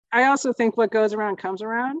I also think what goes around comes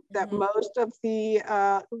around, that Mm-hmm. most of the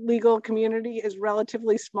legal community is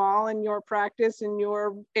relatively small in your practice, in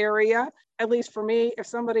your area. At least for me, if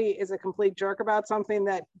somebody is a complete jerk about something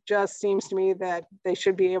that just seems to me that they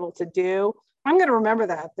should be able to do, I'm going to remember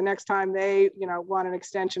that the next time they, want an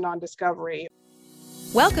extension on discovery.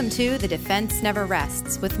 Welcome to The Defense Never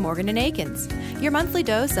Rests with Morgan and Akins, your monthly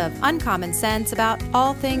dose of uncommon sense about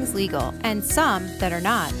all things legal and some that are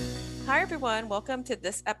not. Hi, everyone. Welcome to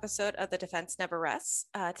this episode of The Defense Never Rests.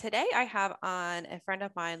 Today, I have on a friend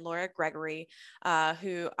of mine, Laura Gregory,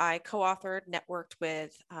 who I co-authored, networked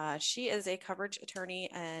with. She is a coverage attorney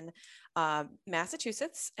in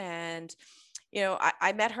Massachusetts. And,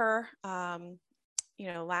 I met her,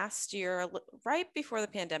 last year, right before the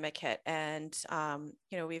pandemic hit. And,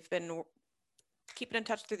 we've been keeping in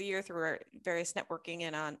touch through the year through our various networking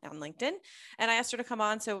and on LinkedIn. And I asked her to come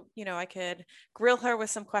on so, I could grill her with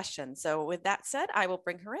some questions. So with that said, I will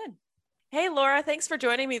bring her in. Hey, Laura, thanks for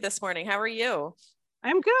joining me this morning. How are you?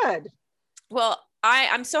 I'm good. Well,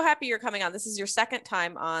 I'm so happy you're coming on. This is your second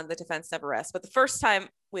time on The Defense Never Rests, but the first time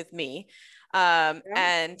with me.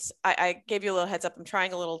 And I gave you a little heads up. I'm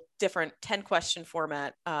trying a little different 10 question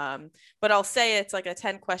format. But I'll say it's like a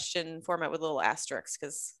 10 question format with little asterisks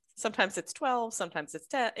because sometimes it's 12, sometimes it's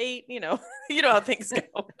 10, 8, you know how things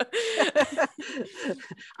go.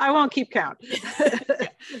 I won't keep count.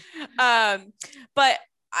 But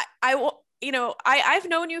I will, I've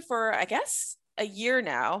known you for, I guess, a year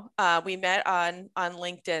now. We met on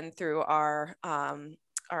LinkedIn through our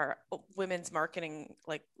women's marketing,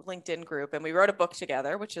 like LinkedIn group. And we wrote a book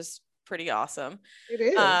together, which is pretty awesome. It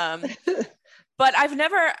is. But I've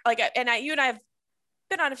never you and I have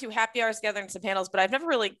been on a few happy hours together and some panels, but I've never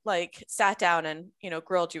really sat down and,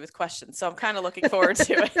 grilled you with questions. So I'm kind of looking forward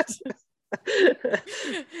to it.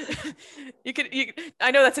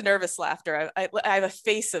 I know that's a nervous laughter. I have a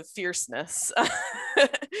face of fierceness,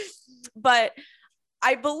 but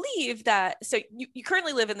I believe that, so you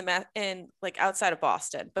currently live in outside of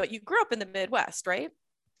Boston, but you grew up in the Midwest, right?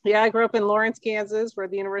 Yeah. I grew up in Lawrence, Kansas, where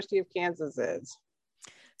the University of Kansas is.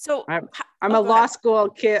 So I'm a law school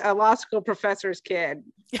kid, a law school professor's kid.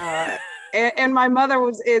 And my mother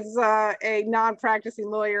is a non-practicing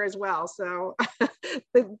lawyer as well. So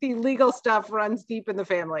the legal stuff runs deep in the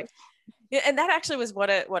family. Yeah, and that actually was one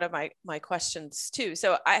of my questions too.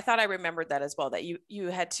 So I thought I remembered that as well, that you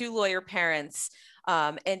had two lawyer parents.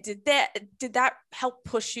 And did that help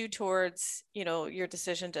push you towards, your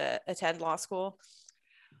decision to attend law school?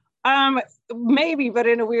 Maybe, but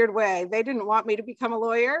in a weird way. They didn't want me to become a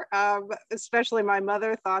lawyer. Especially my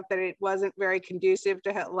mother thought that it wasn't very conducive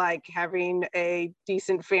to having a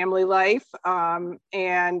decent family life.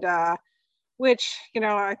 Which,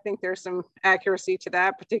 I think there's some accuracy to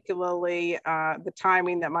that, particularly the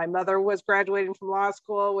timing that my mother was graduating from law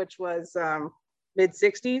school, which was mid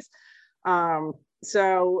 60s.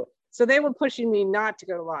 So they were pushing me not to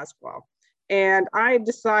go to law school. And I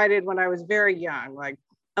decided when I was very young,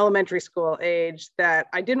 elementary school age, that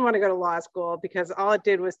I didn't want to go to law school because all it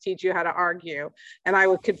did was teach you how to argue, and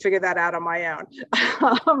I could figure that out on my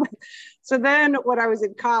own. So then when I was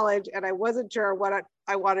in college and I wasn't sure what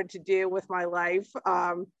I wanted to do with my life,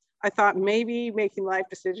 I thought maybe making life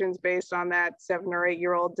decisions based on that 7 or 8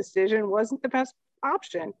 year old decision wasn't the best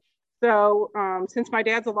option. So since my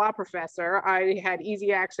dad's a law professor, I had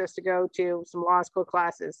easy access to go to some law school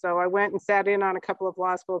classes. So I went and sat in on a couple of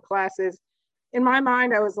law school classes. In my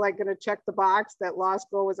mind, I was going to check the box that law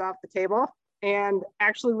school was off the table, and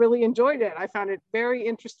actually really enjoyed it. I found it very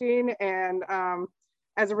interesting, and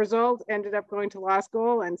as a result, ended up going to law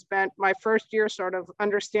school and spent my first year sort of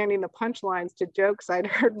understanding the punchlines to jokes I'd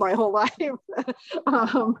heard my whole life.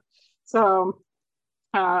 So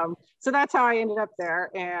that's how I ended up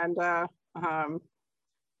there, and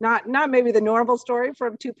not maybe the normal story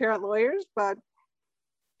from two-parent lawyers, but.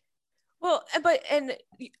 Well, and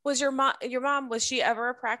was your mom, was she ever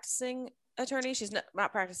a practicing attorney? She's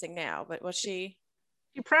not practicing now, but was she?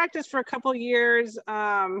 She practiced for a couple of years.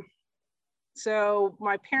 So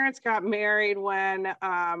my parents got married when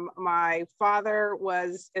my father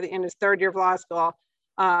was in his third year of law school.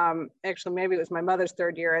 Actually, maybe it was my mother's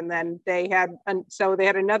third year. And then they had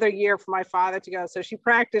another year for my father to go. So she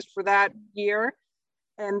practiced for that year.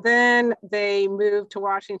 And then they moved to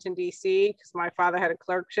Washington, D.C., because my father had a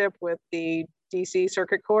clerkship with the D.C.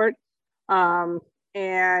 Circuit Court. So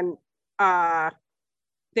then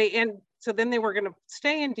they were going to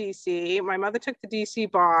stay in D.C. My mother took the D.C.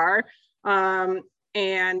 bar, and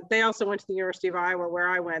they also went to the University of Iowa, where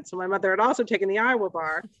I went. So my mother had also taken the Iowa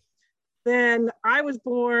bar. Then I was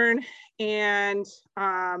born, and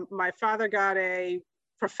my father got a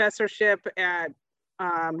professorship at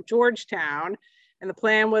Georgetown, and the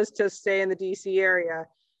plan was to stay in the DC area.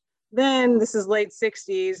 Then this is late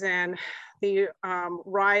 60s, and the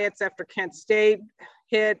riots after Kent State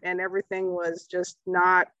hit, and everything was just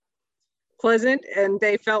not pleasant, and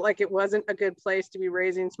they felt like it wasn't a good place to be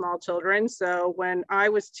raising small children. So when I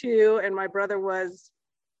was 2 and my brother was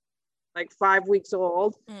like 5 weeks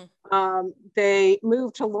old, they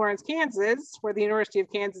moved to Lawrence, Kansas, where the University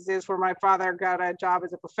of Kansas is, where my father got a job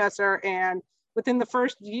as a professor. And within the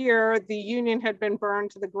first year, the union had been burned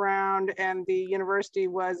to the ground, and the university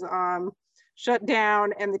was shut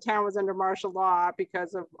down, and the town was under martial law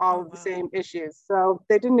because of all of the same issues. So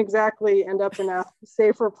they didn't exactly end up in a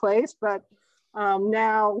safer place, but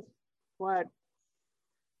now,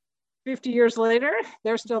 50 years later,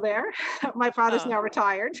 they're still there. My father's now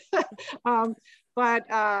retired. But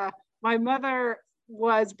my mother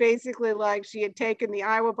was basically like, she had taken the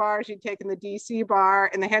Iowa bar, she'd taken the DC bar,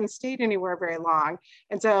 and they hadn't stayed anywhere very long.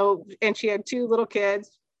 And she had 2 little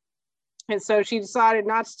kids. And so she decided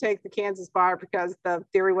not to take the Kansas bar because the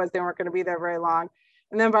theory was they weren't going to be there very long.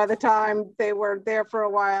 And then by the time they were there for a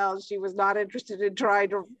while, she was not interested in trying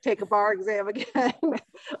to take a bar exam again.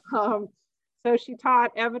 So she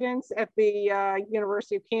taught evidence at the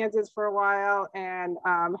University of Kansas for a while, and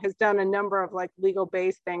has done a number of like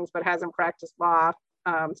legal-based things, but hasn't practiced law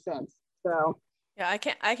since. So yeah, I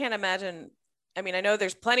can't imagine. I mean, I know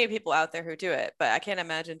there's plenty of people out there who do it, but I can't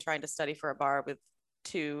imagine trying to study for a bar with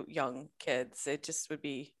 2 young kids. It just would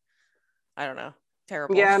be, I don't know,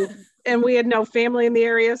 terrible. Yeah, and we had no family in the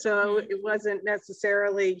area, so it wasn't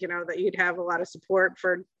necessarily, that you'd have a lot of support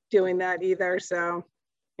for doing that either. So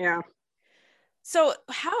yeah. So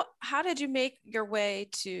how did you make your way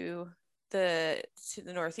to the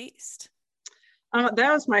Northeast?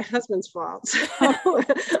 That was my husband's fault. So,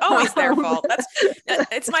 it's always their fault.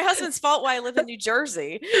 It's my husband's fault why I live in New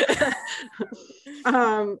Jersey.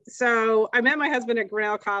 So I met my husband at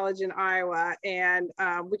Grinnell College in Iowa, and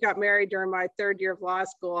we got married during my 3rd year of law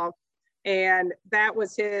school. And that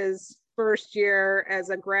was his first year as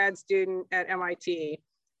a grad student at MIT.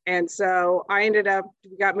 And so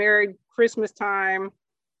we got married Christmas time,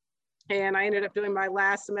 and I ended up doing my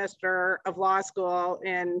last semester of law school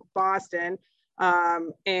in Boston.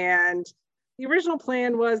 And the original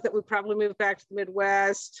plan was that we'd probably move back to the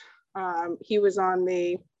Midwest. He was on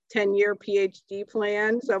the 10-year PhD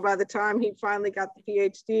plan. So by the time he finally got the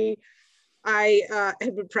PhD, I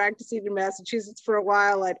had been practicing in Massachusetts for a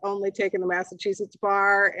while. I'd only taken the Massachusetts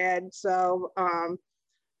bar. And so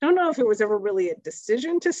don't know if it was ever really a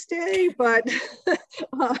decision to stay, but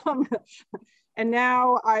and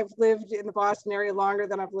now I've lived in the Boston area longer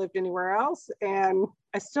than I've lived anywhere else. And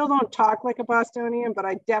I still don't talk like a Bostonian, but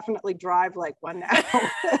I definitely drive like one now.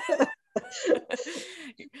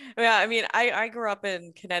 Yeah, I mean, I grew up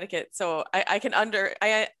in Connecticut, so I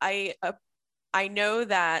know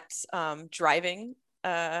that driving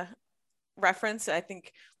reference. I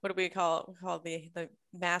think, what do we call the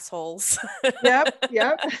mass holes? Yep.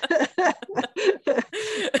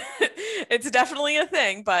 It's definitely a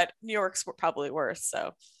thing, but New York's probably worse.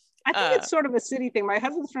 So I think it's sort of a city thing. My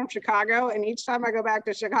husband's from Chicago, and each time I go back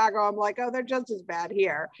to Chicago, I'm like, oh, they're just as bad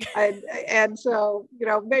here. And so,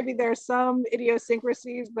 maybe there's some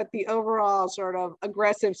idiosyncrasies, but the overall sort of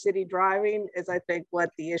aggressive city driving is, I think, what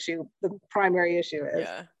the primary issue is.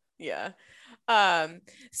 Yeah.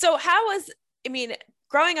 So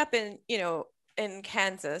growing up in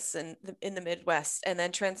Kansas and in the Midwest, and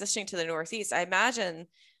then transitioning to the Northeast, I imagine,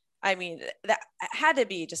 that had to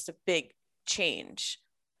be just a big change.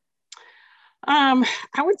 I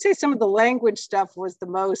would say some of the language stuff was the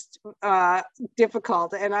most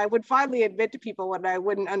difficult, and I would finally admit to people when I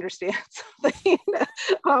wouldn't understand something,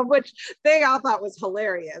 which they all thought was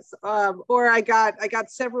hilarious. Or I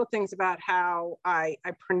got several things about how I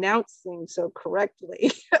pronounce things so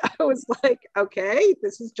correctly. I was like, okay,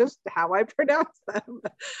 this is just how I pronounce them.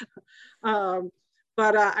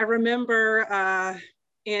 But I remember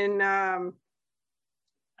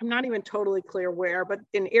I'm not even totally clear where, but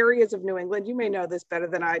in areas of New England, you may know this better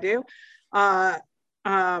than I do,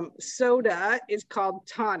 soda is called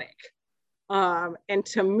tonic. And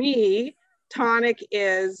to me, tonic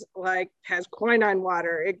is has quinine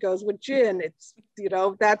water. It goes with gin. It's,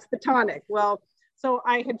 that's the tonic. Well, so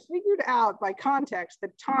I had figured out by context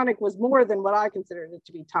that tonic was more than what I considered it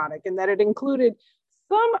to be tonic, and that it included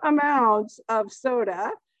some amounts of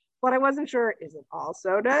soda, but I wasn't sure, is it all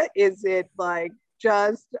soda? Is it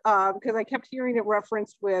just because I kept hearing it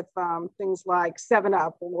referenced with things like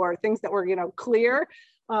 7-Up or things that were, clear,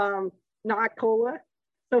 not cola.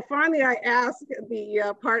 So finally, I asked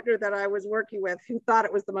the partner that I was working with, who thought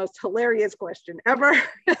it was the most hilarious question ever.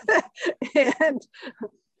 And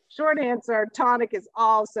short answer, tonic is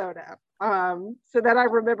all soda. So then I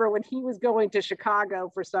remember when he was going to Chicago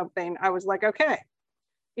for something, I was like, okay,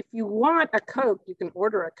 if you want a Coke, you can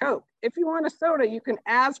order a Coke. If you want a soda, you can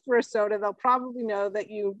ask for a soda. They'll probably know that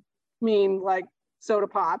you mean like soda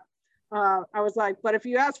pop. I was like, but if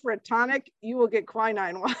you ask for a tonic, you will get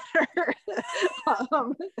quinine water.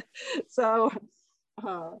 So,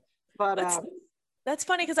 but that's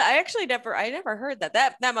funny because I actually never heard that.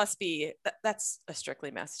 That must be that's a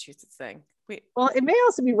strictly Massachusetts thing. Well, it may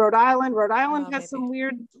also be Rhode Island. Rhode Island has maybe. some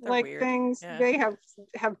weird weird. things. Yeah. They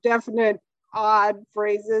have definite odd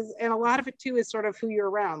phrases, and a lot of it too is sort of who you're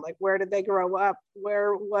around. Like, where did they grow up?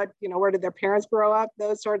 Where did their parents grow up?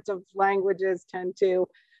 Those sorts of languages tend to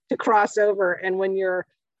cross over. And when you're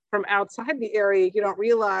from outside the area, you don't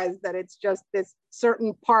realize that it's just this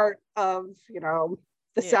certain part of,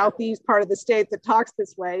 the southeast part of the state that talks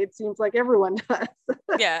this way. It seems like everyone does.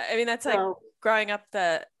 Yeah, I mean, that's like growing up,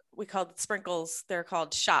 we called sprinkles, they're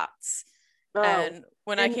called shots. And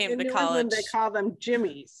when I came to college, England, they call them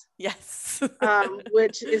jimmies. Yes.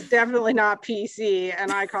 Which is definitely not PC,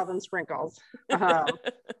 and I call them sprinkles.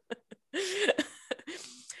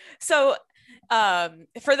 So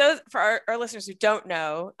for our listeners who don't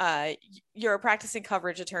know, you're a practicing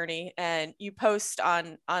coverage attorney, and you post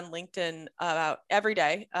on LinkedIn about every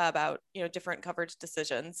day about different coverage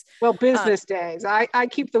decisions. Well, business days. I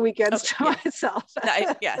keep the weekends to myself.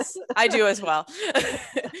 Yes, I do as well.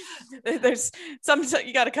 There's some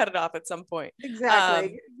you got to cut it off at some point.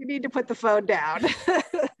 Exactly. You need to put the phone down.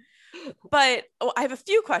 But I have a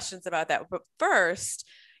few questions about that. But first,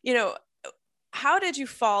 how did you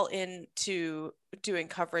fall into doing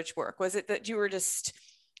coverage work? Was it that you were just,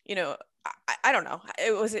 I don't know.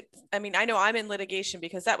 I know I'm in litigation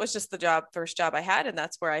because that was just the first job I had, and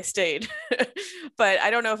that's where I stayed. But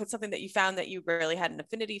I don't know if it's something that you found that you really had an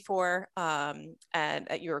affinity for, and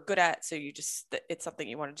that you were good at. So it's something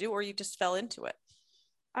you want to do, or you just fell into it.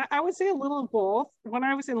 I would say a little of both. When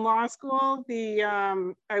I was in law school,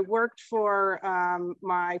 I worked for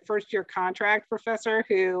my first year contract professor,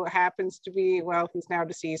 who happens to be, well, he's now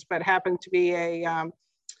deceased, but happened to be a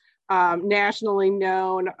nationally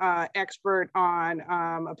known expert on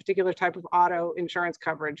a particular type of auto insurance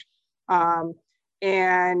coverage.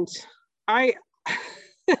 And I,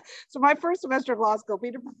 so my first semester of law school,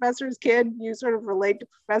 being a professor's kid, you sort of relate to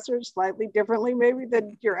professors slightly differently maybe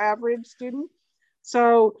than your average student.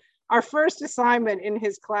 So our first assignment in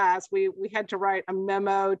his class, we had to write a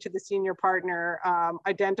memo to the senior partner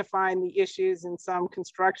identifying the issues in some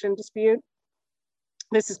construction dispute.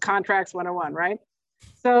 This is Contracts 101, right?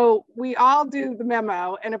 So we all do the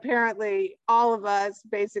memo, and apparently all of us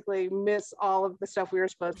basically miss all of the stuff we were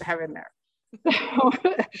supposed to have in there.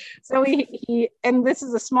 So he and this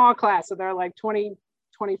is a small class, so there are like 25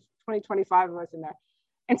 of us in there.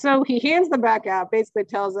 And so he hands them back out, basically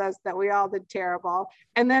tells us that we all did terrible,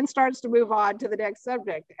 and then starts to move on to the next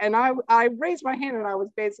subject. And I raised my hand, and I was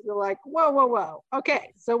basically like, whoa.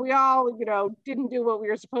 Okay, so we all, didn't do what we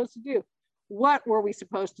were supposed to do. What were we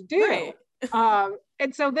supposed to do? Right.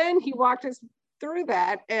 And so then he walked us through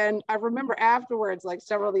that. And I remember afterwards, like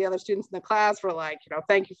several of the other students in the class were like,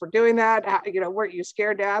 thank you for doing that. Weren't you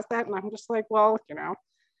scared to ask that? And I'm just like, well,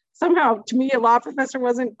 somehow to me, a law professor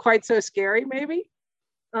wasn't quite so scary, maybe.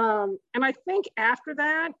 And I think after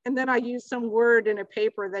that, and then I used some word in a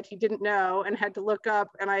paper that he didn't know and had to look up,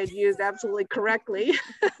 and I had used absolutely correctly.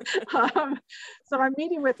 So I'm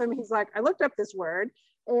meeting with him. He's like, I looked up this word,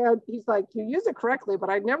 and he's like, you use it correctly, but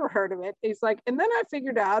I'd never heard of it. He's like, and then I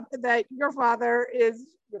figured out that your father is,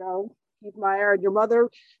 Keith Meyer, and your mother,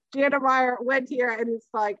 Janet Meyer, went here, and it's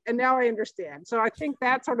like, and now I understand. So I think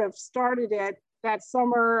that sort of started it. That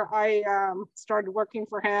summer, I started working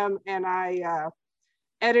for him, and I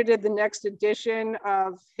edited the next edition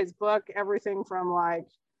of his book, everything from like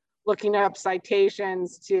looking up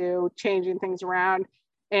citations to changing things around.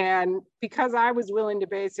 And because I was willing to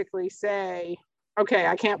basically say, okay,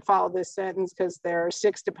 I can't follow this sentence because there are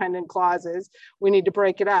 6 dependent clauses, we need to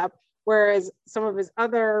break it up. Whereas some of his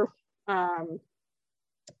other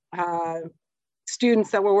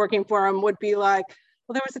students that were working for him would be like,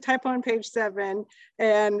 well, there was a typo on page 7,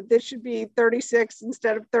 and this should be 36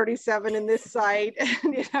 instead of 37 in this site.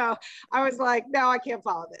 And, I was like, no, I can't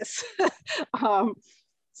follow this.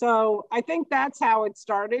 So I think that's how it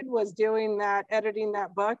started, was doing that, editing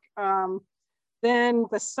that book. Then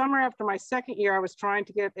the summer after my second year, I was trying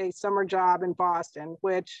to get a summer job in Boston,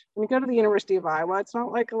 which when you go to the University of Iowa, it's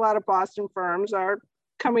not like a lot of Boston firms are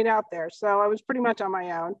coming out there. So I was pretty much on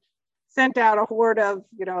my own. sent out a horde of,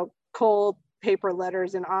 cold paper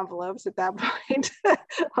letters and envelopes at that point.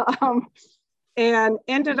 And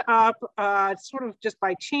ended up sort of just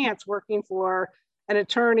by chance working for an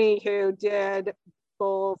attorney who did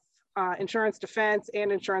both insurance defense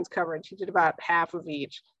and insurance coverage. He did about half of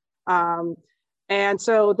each. And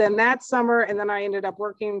so then that summer, and then I ended up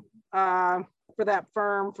working for that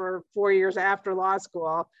firm for 4 years after law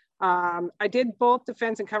school. I did both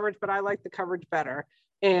defense and coverage, but I liked the coverage better.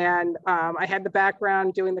 And I had the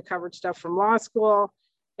background doing the coverage stuff from law school,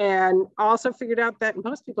 and also figured out that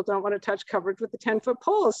most people don't want to touch coverage with the 10-foot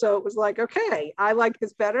pole. So it was like, okay, I like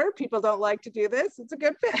this better. People don't like to do this. It's a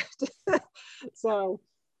good fit. So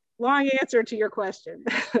long answer to your question.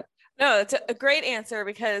 No, it's a great answer,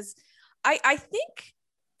 because I think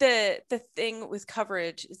the thing with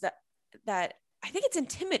coverage is that I think it's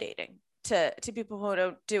intimidating to people who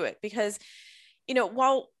don't do it, because,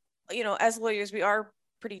 while, as lawyers, we are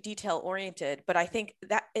pretty detail oriented, but I think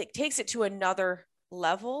that it takes it to another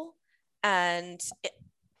level, and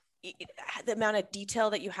the amount of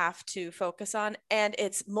detail that you have to focus on, and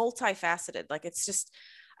it's multifaceted. Like, it's just,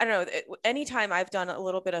 I don't know, anytime I've done a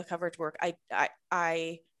little bit of coverage work,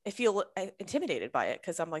 I feel intimidated by it,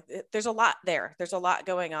 because I'm like, there's a lot there. There's a lot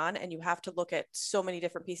going on, and you have to look at so many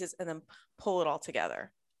different pieces and then pull it all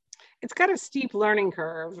together. It's got a steep learning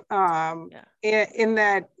curve in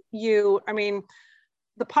that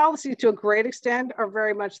the policies to a great extent are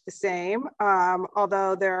very much the same,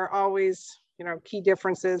 although there are always, key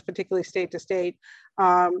differences, particularly state to state.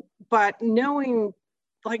 But knowing,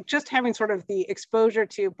 like, just having sort of the exposure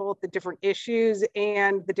to both the different issues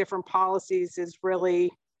and the different policies is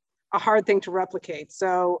really a hard thing to replicate.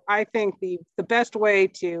 So I think the best way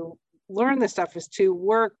to learn this stuff is to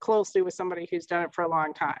work closely with somebody who's done it for a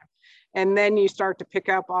long time. And then you start to pick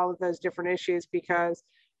up all of those different issues, because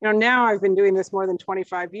now I've been doing this more than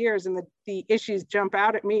 25 years, and the issues jump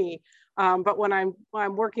out at me. But when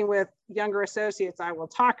I'm working with younger associates, I will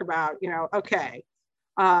talk about, okay,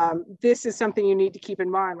 this is something you need to keep in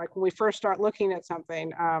mind. Like, when we first start looking at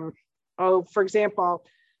something, for example,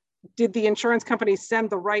 did the insurance company send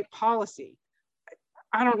the right policy?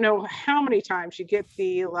 I don't know how many times you get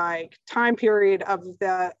the time period of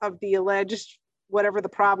the alleged whatever the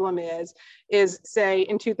problem is say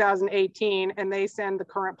in 2018, and they send the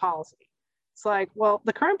current policy. It's like, well,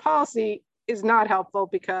 the current policy is not helpful,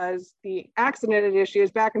 because the accident at issue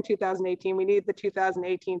is back in 2018. We need the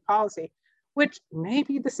 2018 policy, which may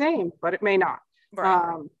be the same, but it may not.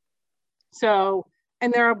 Right.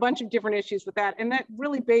 And there are a bunch of different issues with that, and that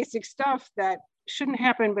really basic stuff that shouldn't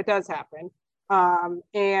happen but does happen.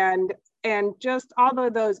 And just all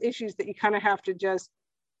of those issues that you kind of have to just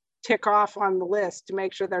tick off on the list to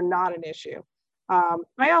make sure they're not an issue.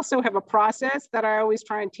 I also have a process that I always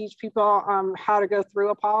try and teach people how to go through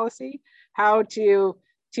a policy, how to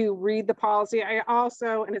read the policy. I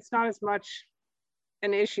also, and it's not as much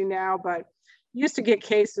an issue now, but used to get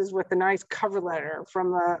cases with a nice cover letter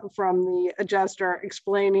from the adjuster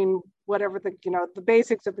explaining whatever the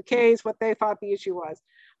basics of the case, what they thought the issue was.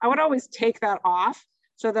 I would always take that off,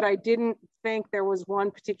 so that I didn't think there was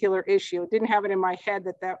one particular issue. I didn't have it in my head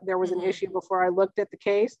that there was an issue before I looked at the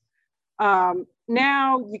case.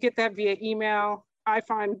 Now you get that via email. I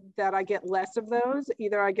find that I get less of those.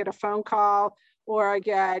 Either I get a phone call, or I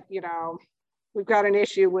get, we've got an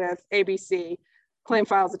issue with ABC, claim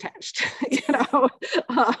files attached,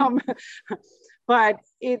 But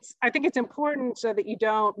I think it's important so that you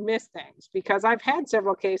don't miss things, because I've had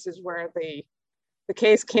several cases where the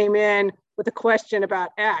case came in with a question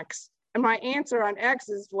about X, and my answer on X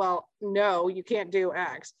is, well, no, you can't do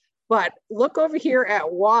X, but look over here at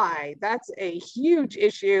Y. That's a huge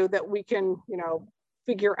issue that we can,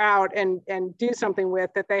 figure out and do something with,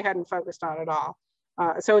 that they hadn't focused on at all.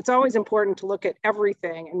 So it's always important to look at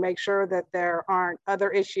everything and make sure that there aren't other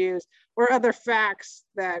issues or other facts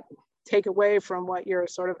that take away from what your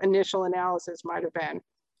sort of initial analysis might have been.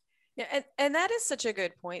 Yeah, and that is such a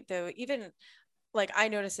good point, though. Even like, I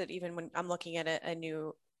notice it even when I'm looking at a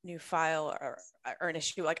new file or an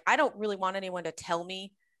issue. Like, I don't really want anyone to tell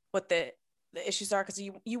me what the issues are, because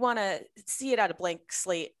you want to see it at a blank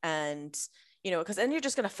slate, and because then you're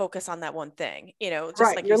just going to focus on that one thing, just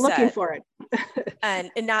right, like you're looking said, for it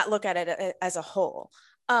and not look at it as a whole.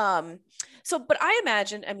 But I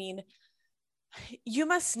imagine, you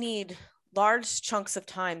must need large chunks of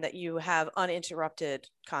time that you have uninterrupted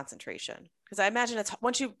concentration, because I imagine it's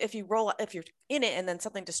if you're in it and then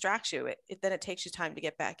something distracts you, then it takes you time to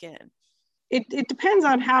get back in. It depends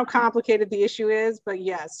on how complicated the issue is, but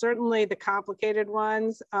yes, certainly the complicated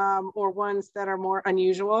ones, or ones that are more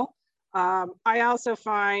unusual, I also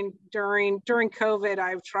find during COVID,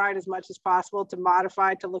 I've tried as much as possible to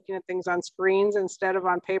modify to looking at things on screens instead of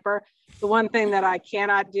on paper. The one thing that I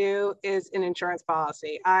cannot do is an insurance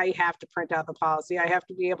policy. I have to print out the policy. I have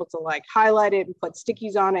to be able to like highlight it and put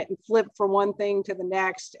stickies on it and flip from one thing to the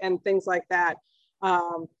next and things like that.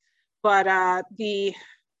 But the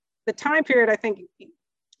time period, I think,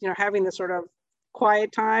 having this sort of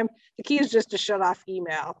quiet time, the key is just to shut off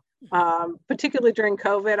email. Particularly during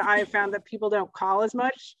COVID, I found that people don't call as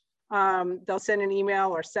much. They'll send an email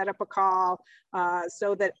or set up a call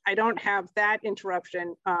so that I don't have that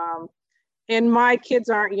interruption. And my kids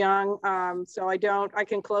aren't young, so I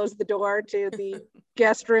can close the door to the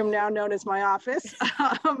guest room now known as my office.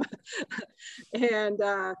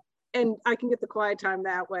 And I can get the quiet time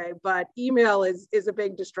that way, but email is a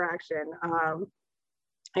big distraction.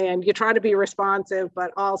 And you try to be responsive,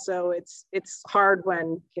 but also it's hard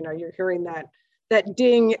when you're hearing that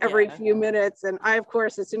ding every few minutes. And I, of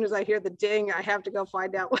course, as soon as I hear the ding, I have to go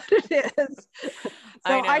find out what it is.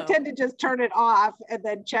 So I tend to just turn it off and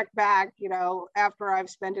then check back. After I've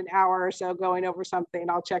spent an hour or so going over something,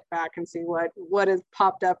 I'll check back and see what has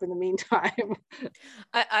popped up in the meantime.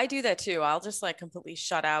 I do that too. I'll just like completely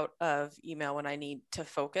shut out of email when I need to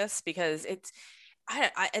focus, because it's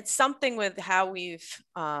something with how we've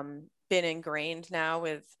been ingrained now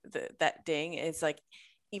with that ding is like,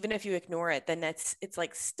 even if you ignore it, then it's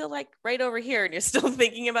like still like right over here and you're still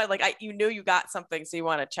thinking about like, you got something, so you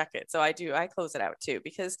want to check it. So I close it out too,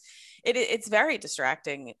 because it's very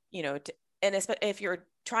distracting, and if you're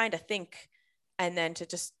trying to think and then to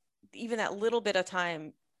just even that little bit of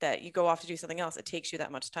time that you go off to do something else, it takes you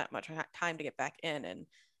that much time to get back in. And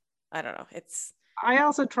I don't know, I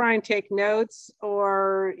also try and take notes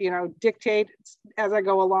or, dictate as I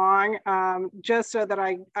go along, just so that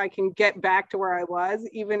I can get back to where I was,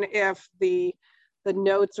 even if the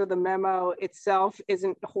notes or the memo itself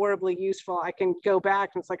isn't horribly useful. I can go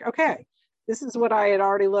back and it's like, okay, this is what I had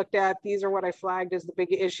already looked at. These are what I flagged as the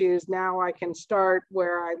big issues. Now I can start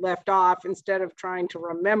where I left off instead of trying to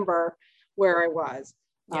remember where I was,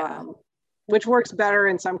 which works better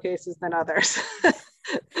in some cases than others.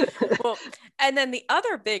 Well, and then the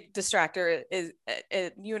other big distractor is,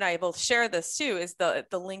 you and I both share this too, is the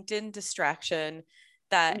LinkedIn distraction.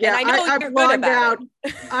 And I know you're good about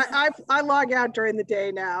it. I log out during the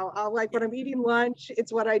day now. Like when I'm eating lunch,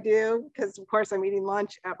 it's what I do, because of course I'm eating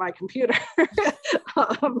lunch at my computer.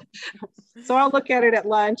 So I'll look at it at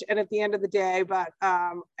lunch and at the end of the day, but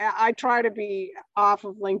I try to be off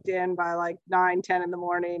of LinkedIn by like 9-10 in the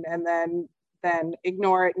morning, and then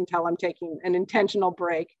ignore it until I'm taking an intentional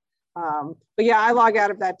break. But yeah, I log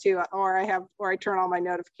out of that too, or I turn all my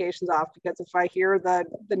notifications off, because if I hear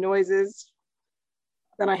the noises,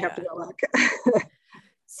 then I have to go back.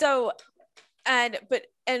 So, and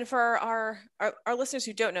for our listeners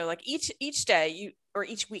who don't know, like each day or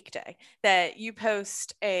each weekday that you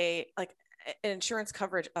post an insurance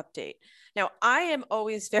coverage update. Now, I am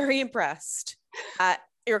always very impressed at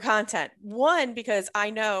your content. One, because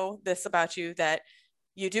I know this about you, that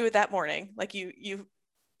you do it that morning. Like you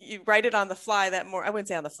write it on the fly that morning. I wouldn't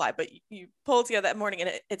say on the fly, but you pull it together that morning,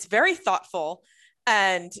 and it's very thoughtful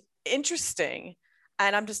and interesting.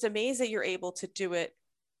 And I'm just amazed that you're able to do it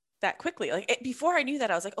that quickly. Like before I knew that,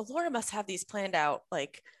 I was like, oh, Laura must have these planned out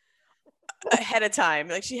like ahead of time.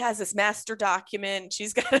 Like she has this master document.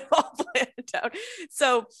 She's got it all planned out.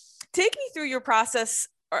 So take me through your process,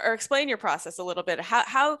 or explain your process a little bit,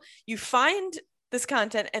 how you find this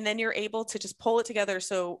content and then you're able to just pull it together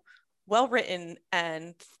so well written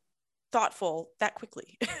and thoughtful that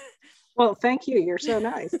quickly. Well, thank you. You're so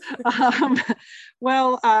nice.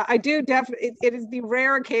 I do definitely, it is the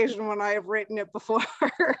rare occasion when I have written it before.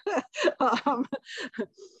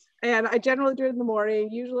 And I generally do it in the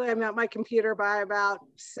morning. Usually I'm at my computer by about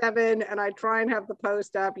 7, and I try and have the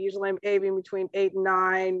post up. Usually I'm aiming between 8 and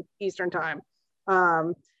 9 Eastern time.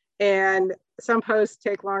 And some posts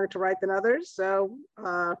take longer to write than others. So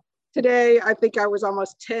today, I think I was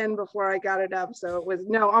almost 10 before I got it up. So it was,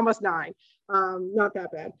 almost 9, not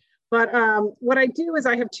that bad. But what I do is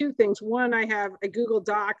I have 2 things. One, I have a Google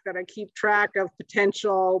Doc that I keep track of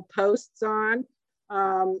potential posts on.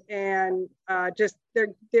 And just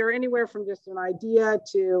they're anywhere from just an idea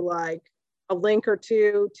to like a link or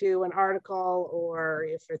two to an article, or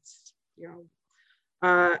if it's,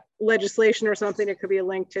 legislation or something, it could be a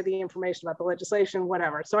link to the information about the legislation,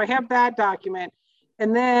 whatever. So I have that document.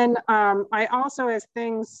 And then I also, as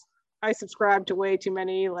things, I subscribe to way too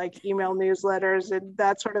many like email newsletters and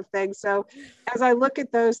that sort of thing. So as I look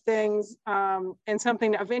at those things and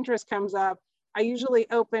something of interest comes up, I usually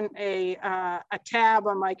open a tab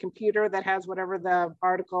on my computer that has whatever the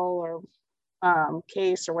article or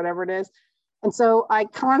case or whatever it is. And so I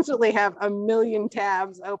constantly have a million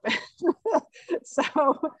tabs open. So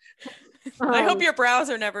I hope your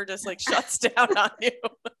browser never just like shuts down on you.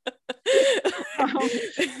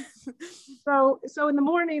 So in the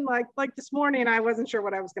morning, like this morning, I wasn't sure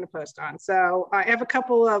what I was going to post on. So I have a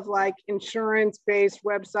couple of like insurance-based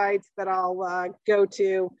websites that I'll go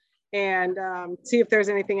to and see if there's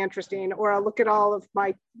anything interesting, or I'll look at all of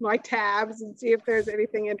my tabs and see if there's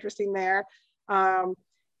anything interesting there.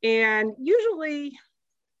 And usually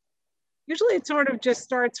it sort of just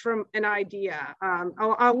starts from an idea.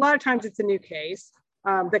 A lot of times it's a new case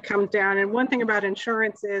that comes down. And one thing about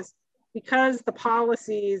insurance is because the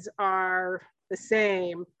policies are the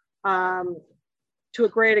same to a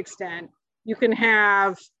great extent, you can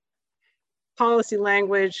have policy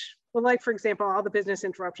language. Well, like for example, all the business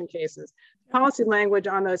interruption cases, policy language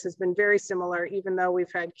on those has been very similar, even though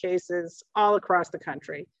we've had cases all across the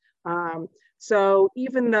country. So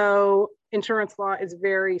even though insurance law is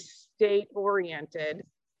very state oriented,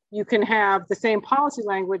 you can have the same policy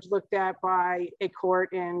language looked at by a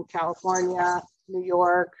court in California, New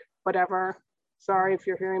York, whatever. Sorry if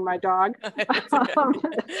you're hearing my dog.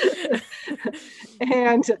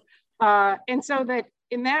 And so that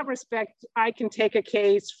in that respect, I can take a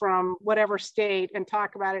case from whatever state and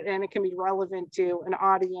talk about it, and it can be relevant to an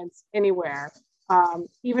audience anywhere.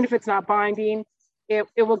 Even if it's not binding, it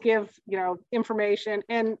will give, information.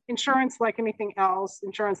 And insurance, like anything else,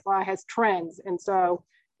 insurance law has trends. And so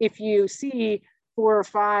if you see 4 or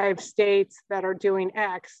 5 states that are doing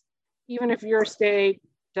X, even if your state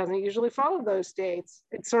doesn't usually follow those states,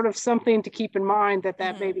 it's sort of something to keep in mind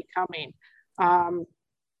that may be coming.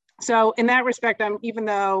 So in that respect, even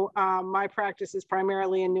though my practice is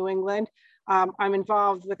primarily in New England, I'm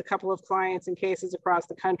involved with a couple of clients in cases across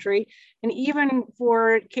the country. And even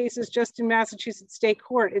for cases just in Massachusetts State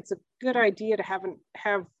Court, it's a good idea to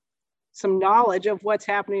have some knowledge of what's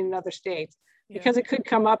happening in other states, because it could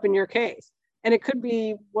come up in your case. And it could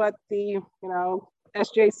be what the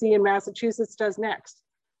SJC in Massachusetts does next.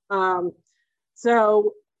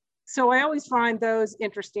 So I always find those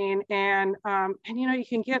interesting, and you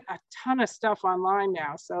can get a ton of stuff online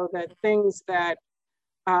now, so that things that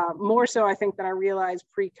more so I think than I realized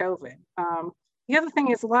pre-COVID. The other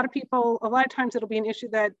thing is a lot of times it'll be an issue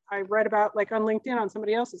that I read about like on LinkedIn on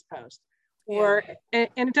somebody else's post, and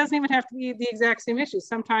it doesn't even have to be the exact same issue.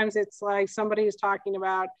 Sometimes it's like somebody is talking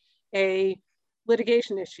about a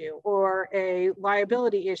litigation issue or a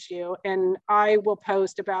liability issue, and I will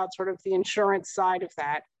post about sort of the insurance side of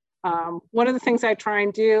that. One of the things I try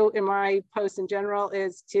and do in my posts in general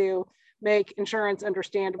is to make insurance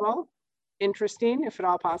understandable, interesting, if at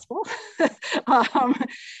all possible,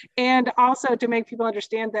 and also to make people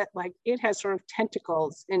understand that like it has sort of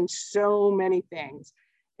tentacles in so many things.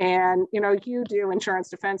 And you do insurance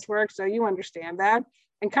defense work, so you understand that,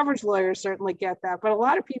 and coverage lawyers certainly get that. But a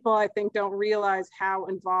lot of people, I think, don't realize how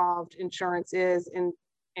involved insurance is in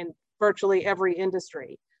virtually every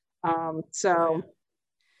industry.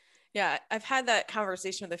 Yeah, I've had that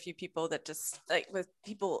conversation with a few people that just like with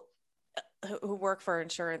people who work for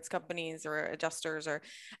insurance companies or adjusters,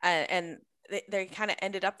 and they kind of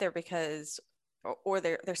ended up there because, or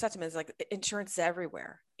their sentiment is like insurance is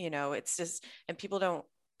everywhere. It's just, and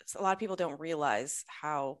a lot of people don't realize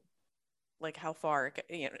how far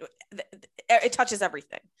it touches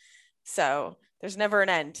everything. So there's never an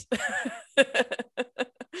end.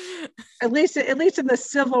 At least in the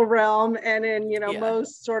civil realm, and in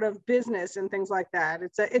most sort of business and things like that.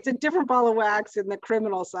 It's a different ball of wax in the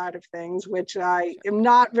criminal side of things, which I am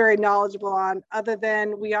not very knowledgeable on, other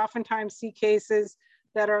than we oftentimes see cases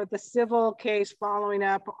that are the civil case following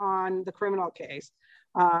up on the criminal case.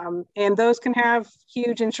 And those can have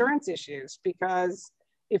huge insurance issues, because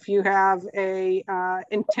if you have a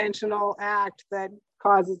intentional act that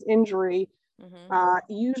causes injury,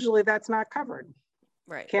 usually that's not covered.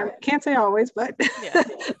 Right. Can't say always, but yeah.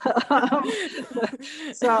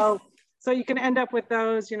 So you can end up with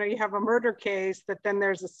those, you have a murder case that then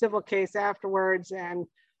there's a civil case afterwards. And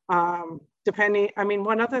one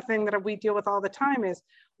other thing that we deal with all the time is,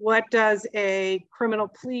 what does a criminal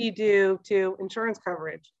plea do to insurance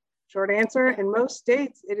coverage? Short answer, in most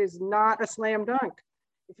states, it is not a slam dunk.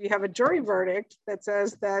 If you have a jury verdict that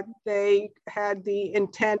says that they had the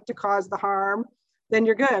intent to cause the harm, then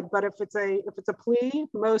you're good. But if it's a plea,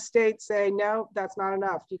 most states say, no, that's not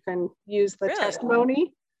enough. You can use the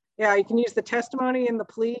testimony. Yeah, you can use the testimony in the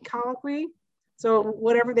plea colloquy. So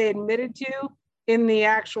whatever they admitted to, in the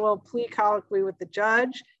actual plea colloquy with the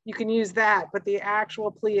judge, you can use that, but the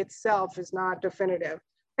actual plea itself is not definitive.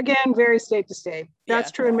 Again, very state to state.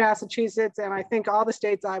 That's true in Massachusetts, and I think all the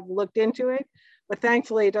states I've looked into it, but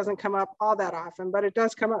thankfully it doesn't come up all that often, but it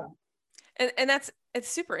does come up. And it's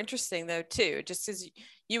super interesting though too, just as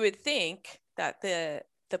you would think that the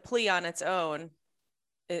plea on its own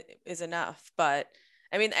is enough, but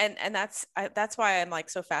I mean, and that's why I'm like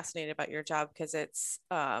so fascinated about your job, because it's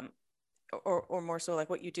or more so like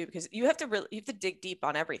what you do, because you have to dig deep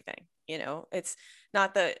on everything. You know, it's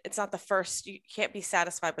not the first, you can't be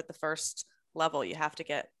satisfied with the first level. You have to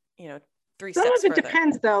get, you know, 3 steps further. Some of it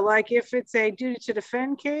depends though. Like if it's a duty to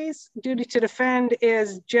defend case, duty to defend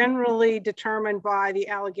is generally determined by the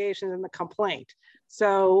allegations in the complaint.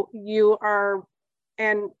 So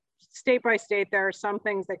and state by state, there are some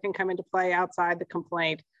things that can come into play outside the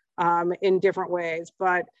complaint in different ways,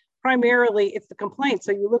 but primarily it's the complaint.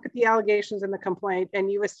 So you look at the allegations in the complaint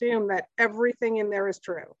and you assume that everything in there is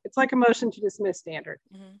true. It's like a motion to dismiss standard.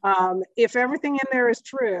 If everything in there is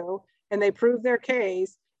true and they prove their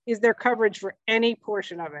case, is there coverage for any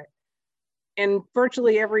portion of it? In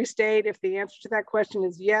virtually every state, if the answer to that question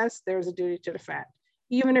is yes, there's a duty to defend,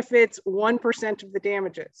 even if it's 1% of the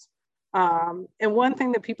damages. And one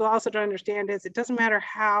thing that people also don't understand is it doesn't matter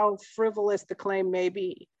how frivolous the claim may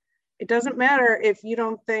be. It doesn't matter if you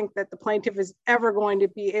don't think that the plaintiff is ever going to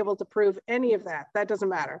be able to prove any of that. That doesn't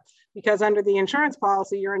matter, because under the insurance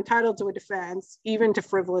policy, you're entitled to a defense, even to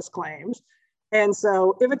frivolous claims. And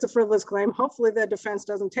so if it's a frivolous claim, hopefully the defense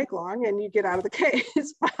doesn't take long and you get out of the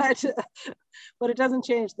case, but it doesn't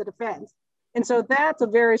change the defense. And so that's a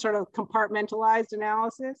very sort of compartmentalized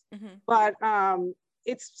analysis, but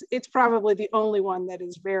it's probably the only one that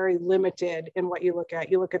is very limited in what you look at.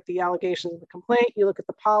 You look at the allegations of the complaint, you look at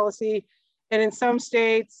the policy, and in some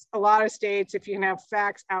states, a lot of states, if you can have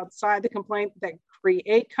facts outside the complaint that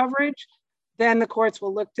create coverage, then the courts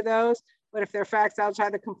will look to those. But if there are facts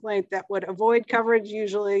outside the complaint that would avoid coverage,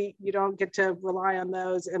 usually you don't get to rely on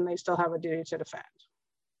those and they still have a duty to defend.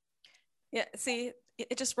 Yeah, see,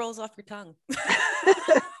 it just rolls off your tongue.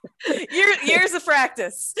 Years of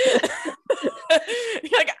practice.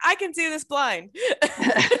 You're like, I can do this blind.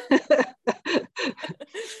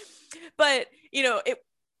 But, you know, it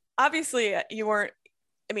obviously you weren't,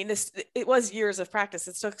 I mean, it was years of practice.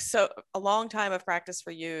 It took a long time of practice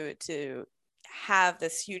for you to have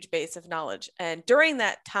this huge base of knowledge. And during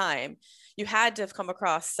that time, you had to have come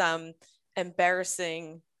across some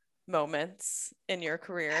embarrassing moments in your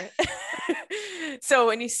career. So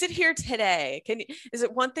when you sit here today, is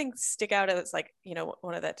it one thing stick out as like, you know,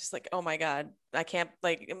 one of that just like, oh my God, I can't,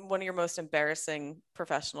 like one of your most embarrassing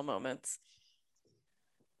professional moments?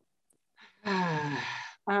 I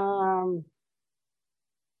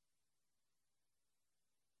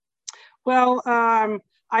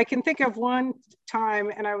can think of one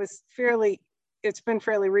time, and it's been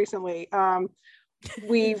fairly recently.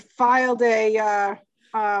 We filed a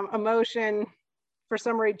motion for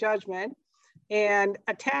summary judgment, and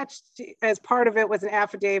attached as part of it was an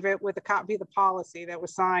affidavit with a copy of the policy that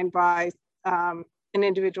was signed by an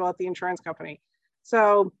individual at the insurance company.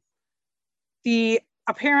 So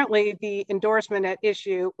apparently the endorsement at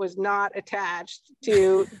issue was not attached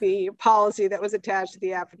to the policy that was attached to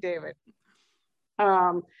the affidavit.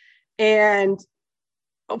 And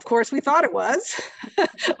of course we thought it was.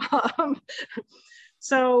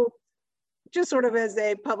 So just sort of as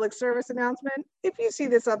a public service announcement, if you see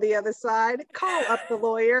this on the other side, call up the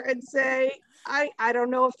lawyer and say, I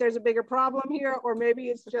don't know if there's a bigger problem here, or maybe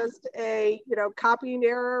it's just a, you know, copying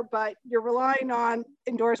error, but you're relying on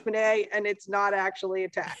endorsement A and it's not actually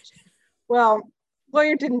attached. Well,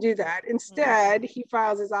 lawyer didn't do that. Instead, he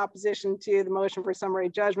files his opposition to the motion for summary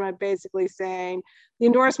judgment, basically saying the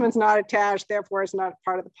endorsement's not attached, therefore it's not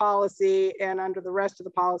part of the policy, and under the rest of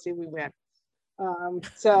the policy, we win.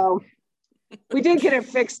 So we did get it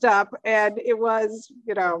fixed up, and it was,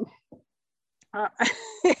 you know,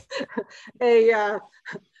 a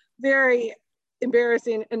very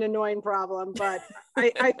embarrassing and annoying problem. But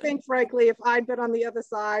I think, frankly, if I'd been on the other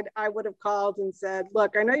side, I would have called and said,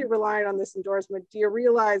 look, I know you're relying on this endorsement. Do you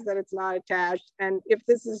realize that it's not attached? And if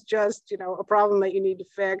this is just, you know, a problem that you need to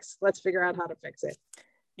fix, let's figure out how to fix it.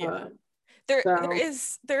 Yeah.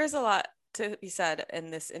 There is a lot to be said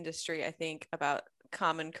in this industry, I think, about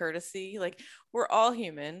common courtesy. Like, we're all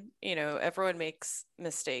human, you know, everyone makes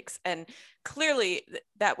mistakes, and clearly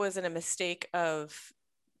that wasn't a mistake of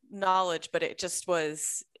knowledge, but it just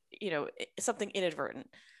was, you know, something inadvertent,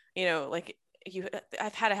 you know, like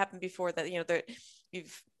I've had it happen before that, you know,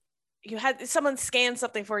 you've you had someone scan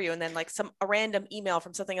something for you, and then like a random email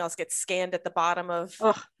from something else gets scanned at the bottom of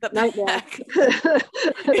the nightmare.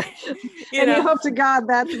 you know, you hope to God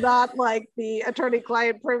that's not like the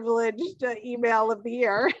attorney-client privileged email of the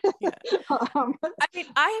year. Yeah. I mean,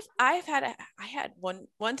 I had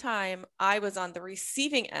one time I was on the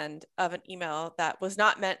receiving end of an email that was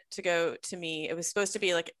not meant to go to me. It was supposed to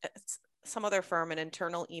be like some other firm, an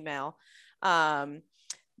internal email,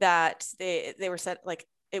 that they were sent, like,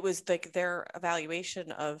 it was like their evaluation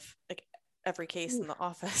of like every case in the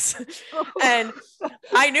office. And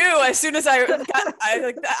I knew as soon as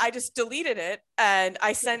I just deleted it, and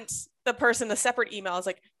I sent the person a separate email. I was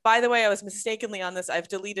like, by the way, I was mistakenly on this. I've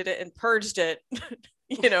deleted it and purged it,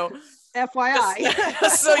 you know, FYI.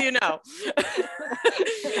 just so you know.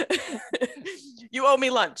 You owe me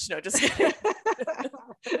lunch. No, just kidding.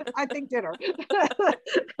 I think dinner.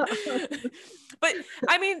 But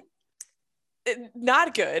I mean,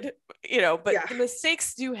 not good, you know, but the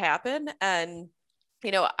mistakes do happen. And,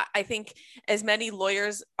 you know, I think as many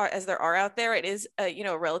lawyers as there are out there, it is you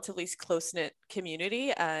know, a relatively close-knit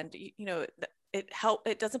community, and, you know,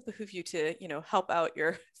 it doesn't behoove you to, you know, help out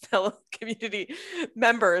your fellow community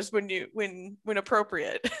members when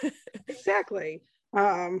appropriate. Exactly.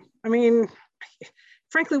 I mean,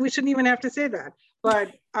 frankly, we shouldn't even have to say that,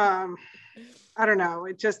 but I don't know.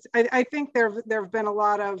 It just, I think there have been a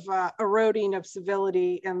lot of eroding of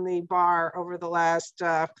civility in the bar over the last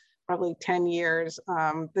probably 10 years.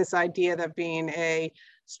 This idea that being a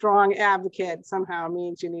strong advocate somehow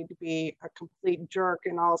means you need to be a complete jerk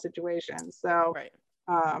in all situations. So, right.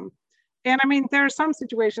 And I mean, there are some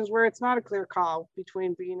situations where it's not a clear call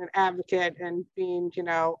between being an advocate and being, you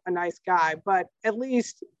know, a nice guy, but at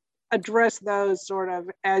least address those sort of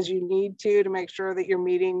as you need to make sure that you're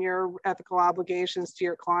meeting your ethical obligations to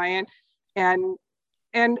your client, and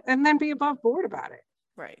then be above board about it.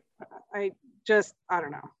 Right. I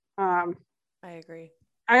don't know. I agree.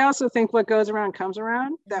 I also think what goes around comes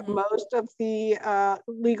around, that most of the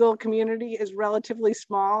legal community is relatively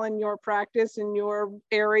small in your practice, in your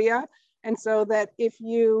area. And so that if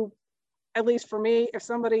you, at least for me, if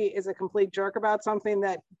somebody is a complete jerk about something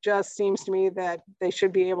that just seems to me that they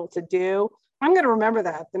should be able to do, I'm going to remember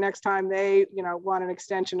that the next time they, you know, want an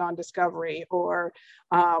extension on discovery or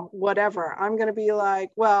whatever. I'm going to be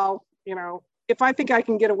like, well, you know, if I think I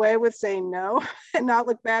can get away with saying no and not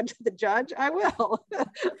look bad to the judge, I will.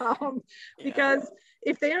 Because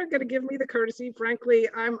if they aren't going to give me the courtesy, frankly,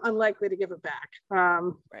 I'm unlikely to give it back.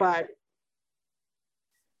 Right. But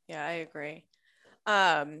yeah, I agree.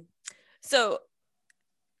 So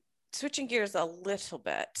switching gears a little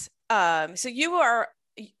bit. So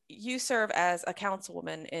you serve as a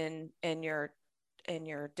councilwoman in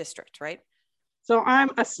your district, right? So I'm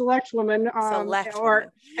a select woman,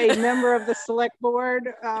 or a member of the select board.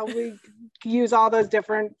 We use all those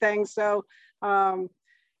different things. So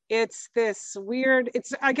it's this weird,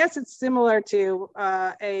 I guess it's similar to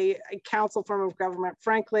a council form of government.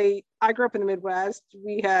 Frankly, I grew up in the Midwest.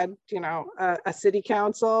 We had, you know, a city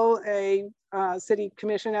council, a city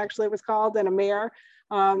commission, actually it was called, and a mayor.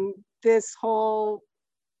 This whole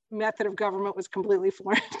method of government was completely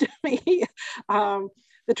foreign to me.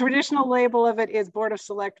 The traditional label of it is Board of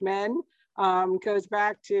Selectmen. Goes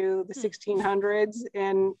back to the 1600s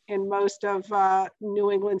in most of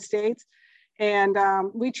New England states. And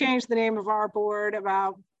we changed the name of our board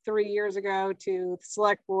about 3 years ago to the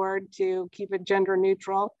Select Board to keep it gender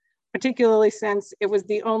neutral, particularly since it was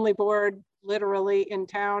the only board literally in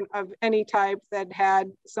town of any type that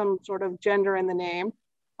had some sort of gender in the name.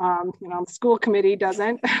 You know, the school committee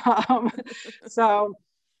doesn't.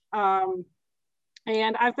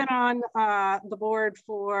 And I've been on the board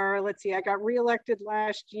for, let's see, I got reelected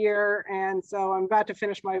last year. And so I'm about to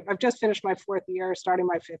I've just finished my 4th year, starting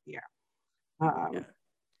my 5th year.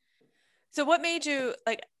 So what made you,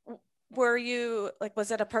 like, were you, like,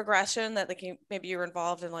 was it a progression that, like, maybe you were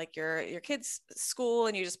involved in, like, your kids' school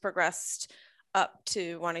and you just progressed up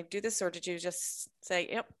to wanting to do this? Or did you just say,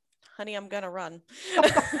 yep, honey, I'm going to run?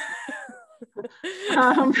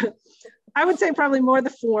 I would say probably more the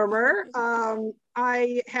former.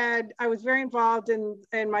 I was very involved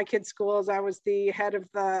in my kids' schools. I was the head of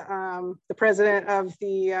the president of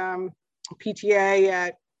the PTA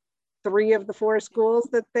at 3 of the 4 schools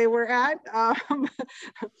that they were at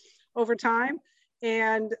over time,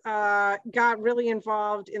 and got really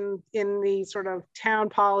involved in the sort of town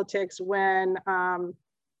politics when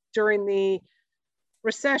during the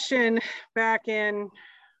recession back in,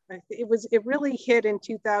 it really hit in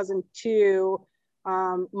 2002,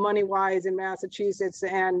 money-wise in Massachusetts.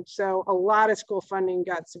 And so a lot of school funding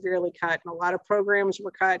got severely cut and a lot of programs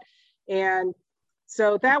were cut. And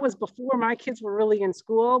So that was before my kids were really in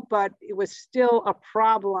school, but it was still a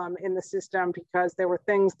problem in the system because there were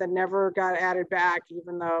things that never got added back,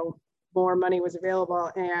 even though more money was available.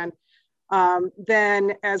 And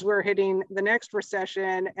then as we're hitting the next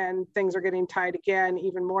recession and things are getting tight again,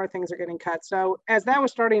 even more things are getting cut. So as that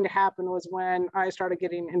was starting to happen was when I started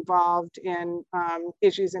getting involved in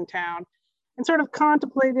issues in town and sort of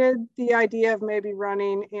contemplated the idea of maybe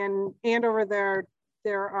running in Andover.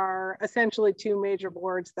 There are essentially two major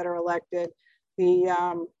boards that are elected.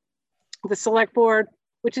 The select board,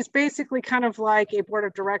 which is basically kind of like a board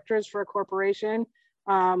of directors for a corporation.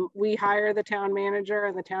 We hire the town manager,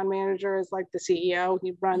 and the town manager is like the CEO.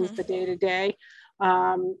 He runs the day-to-day.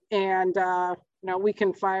 We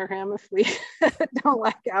can fire him if we don't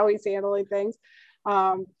like how he's handling things.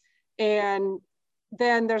 And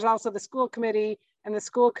then there's also the school committee, and the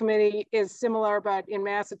school committee is similar, but in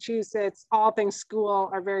Massachusetts, all things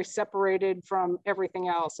school are very separated from everything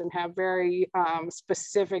else and have very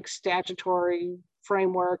specific statutory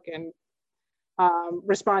framework and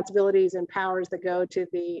responsibilities and powers that go to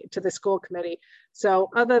the school committee. So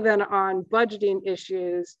other than on budgeting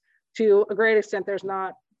issues, to a great extent, there's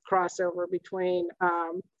not crossover between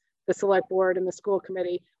the select board and the school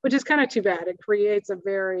committee, which is kind of too bad. It creates a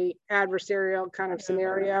very adversarial kind of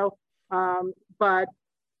scenario. But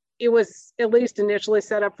it was at least initially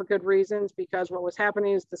set up for good reasons, because what was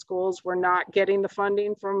happening is the schools were not getting the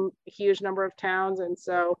funding from a huge number of towns. And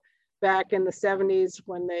so back in the 70s,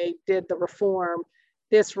 when they did the reform,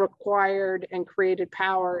 this required and created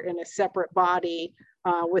power in a separate body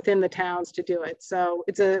within the towns to do it. So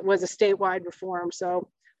it was a statewide reform. So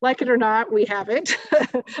like it or not, we have it.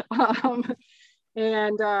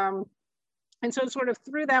 And so sort of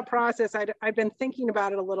through that process, I've been thinking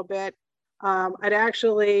about it a little bit. I'd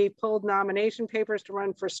actually pulled nomination papers to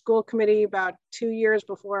run for school committee about 2 years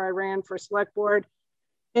before I ran for select board.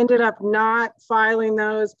 Ended up not filing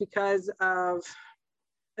those because of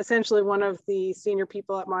essentially one of the senior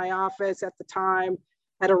people at my office at the time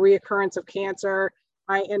had a reoccurrence of cancer.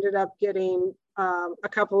 I ended up getting a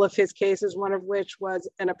couple of his cases, one of which was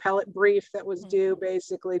an appellate brief that was due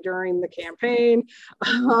basically during the campaign.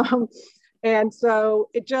 And so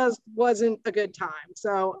it just wasn't a good time.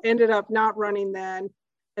 So ended up not running then.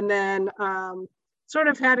 And then sort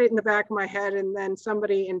of had it in the back of my head. And then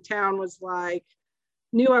somebody in town was like,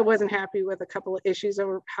 knew I wasn't happy with a couple of issues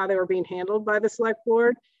over how they were being handled by the select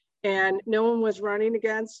board. And no one was running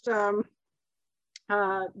against the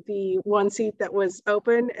one seat that was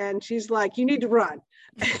open. And she's like, you need to run.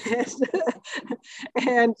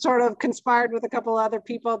 And sort of conspired with a couple other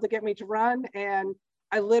people to get me to run. And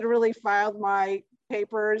I literally filed my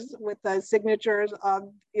papers with the signatures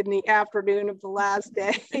in the afternoon of the last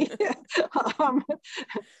day.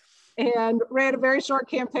 And ran a very short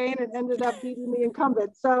campaign and ended up beating the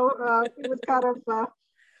incumbent. So it was kind of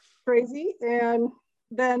crazy. And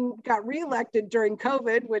then got reelected during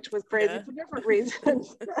COVID, which was crazy for different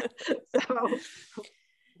reasons.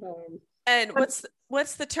 And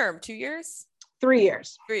what's the term? 2 years? 3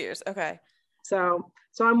 years. 3 years. Okay. So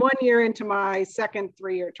I'm 1 year into my second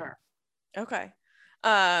 3-year term. Okay.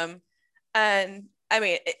 And I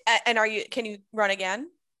mean, and can you run again?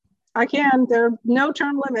 I can. There are no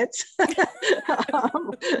term limits.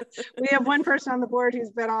 We have one person on the board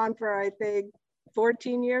who's been on for, I think,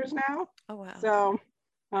 14 years now. Oh, wow. So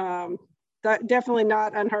that definitely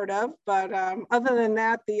not unheard of. But other than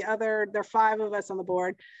that, there are 5 of us on the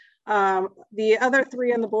board. The other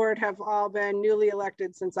 3 on the board have all been newly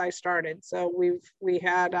elected since I started. So we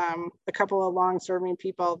had a couple of long-serving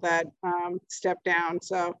people that stepped down.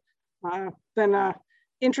 So been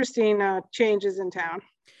interesting changes in town.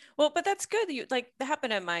 Well, but that's good. That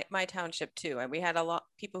happened in my township too. And we had a lot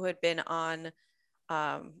of people who had been on,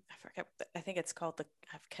 I forget, I think it's called the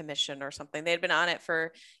commission or something. They had been on it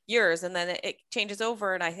for years, and then it changes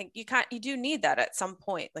over. And I think you do need that at some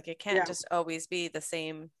point. Like it can't just always be the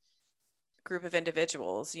same group of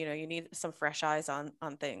individuals. You need some fresh eyes on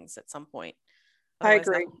things at some point. Otherwise,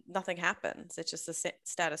 I agree. Nothing happens. It's just the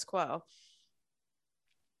status quo.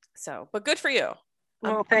 So, but good for you.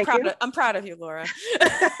 Well, thank you. I'm proud of you, Laura.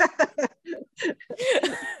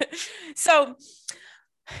 So,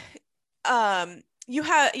 you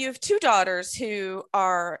have 2 daughters who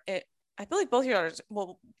are, I believe both your daughters,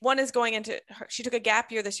 well, one is she took a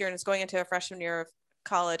gap year this year and is going into a freshman year of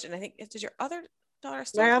college. And I think, did your other daughter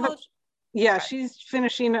still in college? Yeah, okay. She's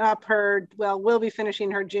finishing up will be finishing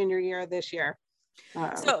her junior year this year.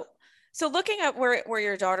 So looking at where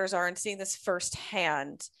your daughters are and seeing this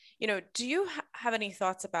firsthand, do you have any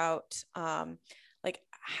thoughts about like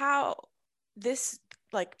how this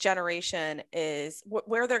like generation is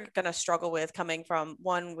where they're going to struggle with coming from.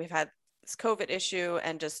 One, we've had this COVID issue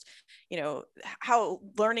and just, you know, how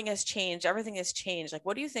learning has changed, everything has changed. Like,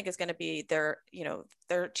 what do you think is going to be their, you know,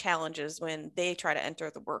 their challenges when they try to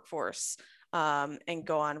enter the workforce and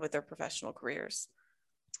go on with their professional careers?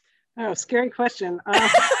 Oh, scary question.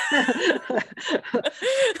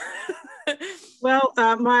 Well,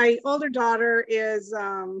 my older daughter is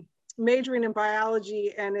majoring in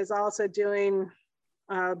biology and is also doing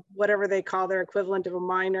whatever they call their equivalent of a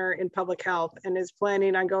minor in public health, and is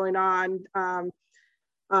planning on going on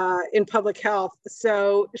in public health.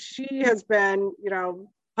 So she has been, you know,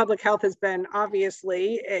 public health has been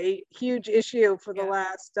obviously a huge issue for the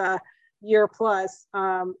last year plus.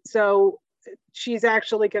 So she's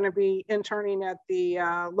actually going to be interning at the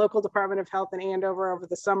local Department of Health in Andover over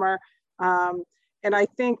the summer. And I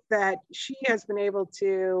think that she has been able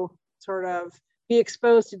to sort of be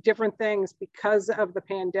exposed to different things because of the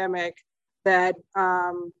pandemic that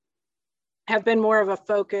have been more of a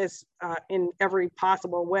focus in every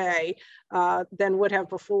possible way than would have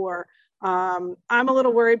before. I'm a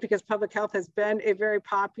little worried because public health has been a very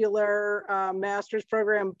popular master's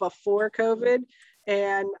program before COVID.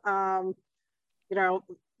 And, you know,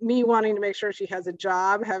 me wanting to make sure she has a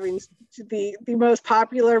job, having the most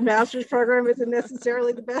popular master's program isn't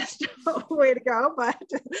necessarily the best way to go, but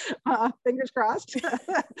fingers crossed.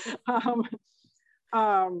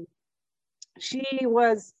 She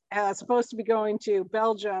was supposed to be going to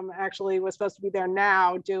Belgium, actually was supposed to be there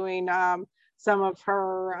now doing some of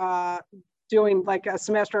her, doing like a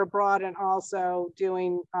semester abroad and also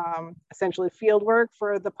doing essentially field work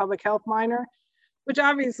for the public health minor, which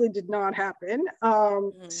obviously did not happen.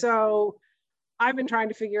 So I've been trying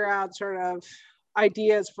to figure out sort of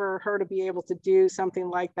ideas for her to be able to do something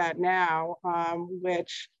like that now,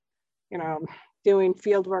 which, you know, doing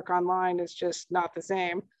field work online is just not the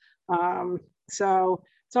same. So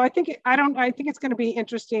I think it's going to be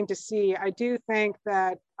interesting to see. I do think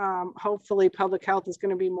that hopefully public health is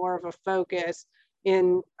going to be more of a focus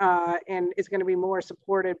in and is going to be more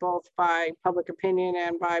supported both by public opinion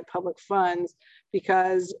and by public funds,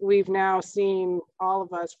 because we've now seen, all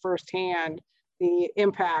of us firsthand, the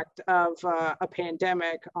impact of a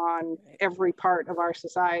pandemic on every part of our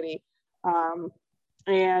society.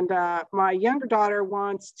 And my younger daughter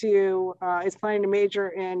is planning to major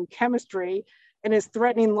in chemistry and is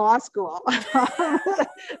threatening law school.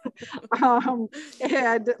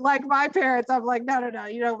 And like my parents, I'm like, no,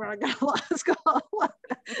 you don't want to go to law school.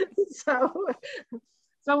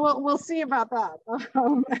 So we'll see about that.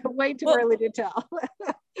 Way too early to tell.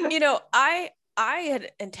 You know, I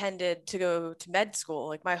had intended to go to med school,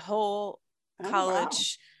 like my whole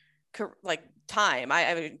college, like time.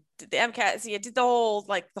 I did the MCAT, I did the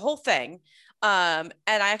whole thing. And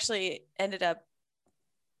I actually ended up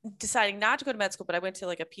deciding not to go to med school, but I went to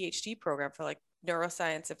like a PhD program for like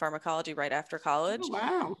neuroscience and pharmacology right after college. Oh,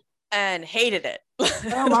 wow. And hated it.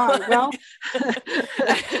 Oh my, well.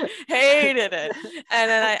 Hated it. And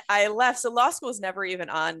then I left. So law school was never even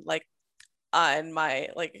on my, I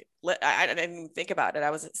didn't even think about it. I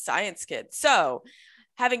was a science kid. So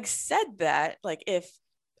having said that,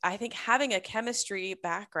 I think having a chemistry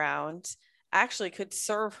background actually could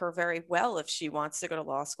serve her very well if she wants to go to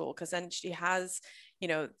law school, because then she has, you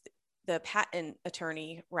know, the patent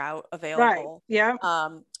attorney route available. Right. Yeah.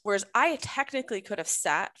 Whereas I technically could have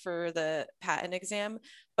sat for the patent exam,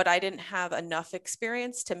 but I didn't have enough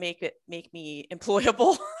experience to make me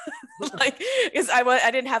employable. Because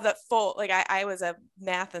I didn't have that full, I was a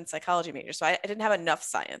math and psychology major, so I didn't have enough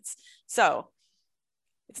science. So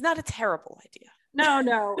it's not a terrible idea.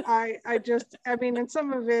 No, I mean, and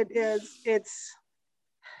some of it is,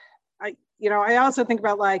 I also think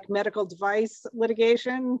about like medical device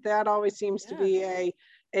litigation. That always seems to be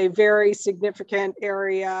a very significant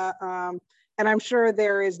area. And I'm sure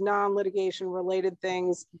there is non-litigation related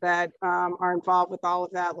things that are involved with all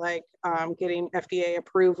of that, like getting FDA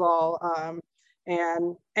approval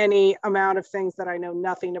and any amount of things that I know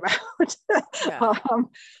nothing about. Yeah.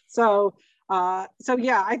 So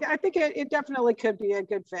yeah, I think it definitely could be a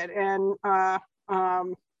good fit. And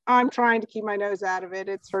I'm trying to keep my nose out of it.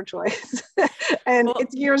 It's her choice. And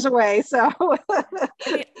it's years away. So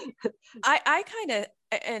I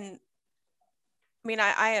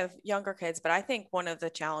have younger kids, but I think one of the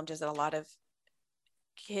challenges that a lot of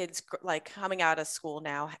kids coming out of school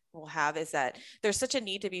now will have is that there's such a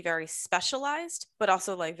need to be very specialized, but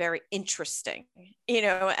also very interesting,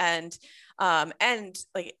 and I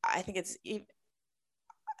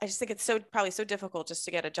just think it's probably so difficult just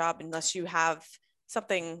to get a job unless you have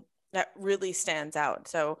something that really stands out.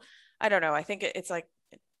 So I don't know. I think it's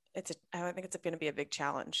I think it's going to be a big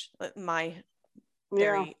challenge. My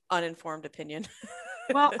very uninformed opinion.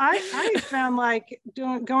 Well, I found like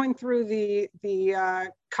going through the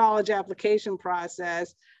college application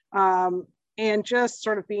process, and just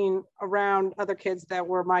sort of being around other kids that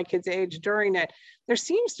were my kids' age during it, there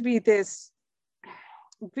seems to be this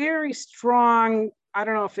very strong, I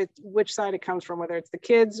don't know if it's which side it comes from, whether it's the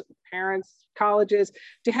kids, parents, colleges,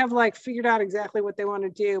 to have like figured out exactly what they want to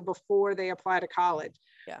do before they apply to college,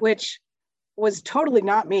 which was totally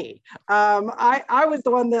not me. I was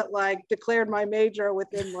the one that like declared my major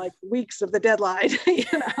within like weeks of the deadline, you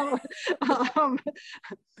know?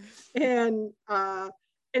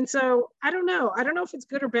 And so I don't know if it's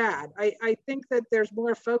good or bad. I think that there's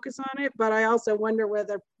more focus on it, but I also wonder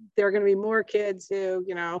whether there are going to be more kids who,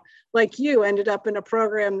 you know, like you, ended up in a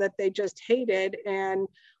program that they just hated, and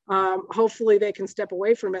hopefully they can step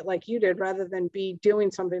away from it like you did, rather than be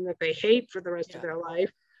doing something that they hate for the rest of their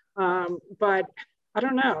life. But I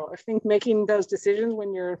don't know. I think making those decisions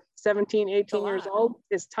when you're 17, 18 years old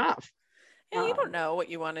is tough. Yeah, you don't know what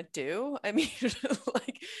you want to do. I mean,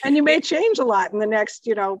 like, and you may change a lot in the next,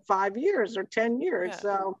 5 years or 10 years.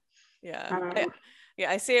 So,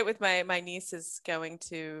 I see it with my niece is going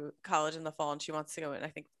to college in the fall, and she wants to go in, I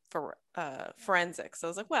think, for forensics. So I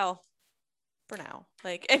was like, well, for now,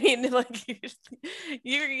 like, I mean, like,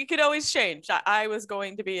 you could always change. I was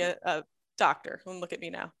going to be a doctor, and look at me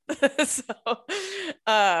now.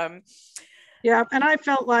 Yeah, and I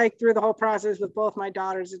felt like through the whole process with both my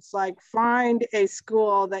daughters, it's like, find a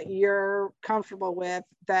school that you're comfortable with,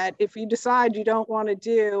 that if you decide you don't want to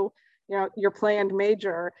do, your planned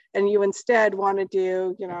major, and you instead want to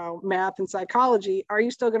do, math and psychology, are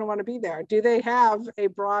you still going to want to be there? Do they have a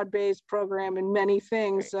broad-based program in many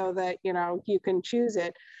things so that, you can choose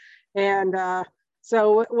it? And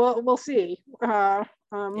so we'll see.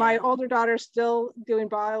 My older daughter's still doing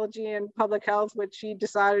biology and public health, which she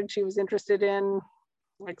decided she was interested in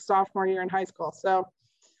like sophomore year in high school. So,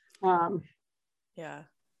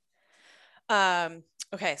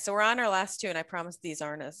 okay. So we're on our last two, and I promise these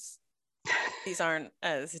aren't as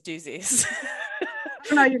doozies. I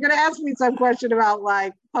don't know, you're going to ask me some question about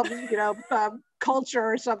like public, culture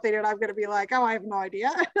or something, and I'm going to be like, oh, I have no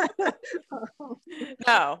idea.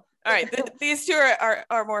 No. All right. These two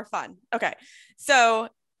are more fun. Okay. So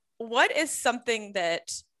what is something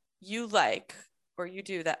that you like or you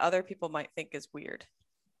do that other people might think is weird?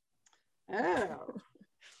 Oh.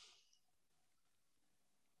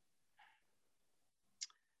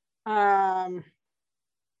 I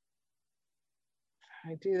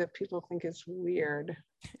do that people think is weird.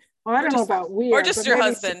 Well, I don't know about weird. Or just your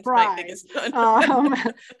husband might think it's fun.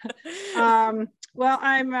 Well,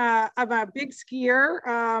 I'm a big skier.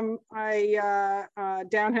 I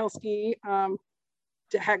downhill ski.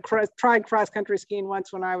 Had tried cross country skiing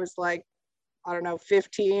once when I was like, I don't know,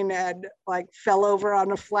 15, and like fell over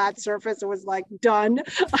on a flat surface. It was like done.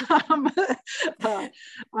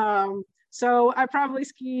 So I probably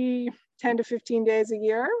ski 10 to 15 days a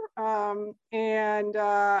year. And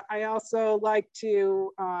I also like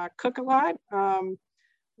to cook a lot.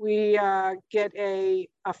 We get a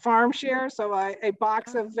farm share, so a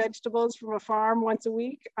box of vegetables from a farm once a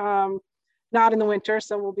week, not in the winter,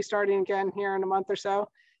 so we'll be starting again here in a month or so,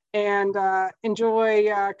 and enjoy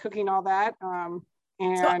cooking all that.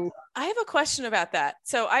 So I have a question about that.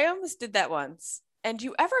 So I almost did that once. And do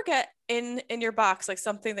you ever get in your box like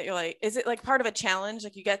something that you're like, is it like part of a challenge?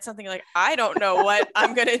 Like you get something like, I don't know what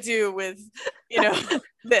I'm gonna do with,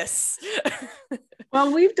 this.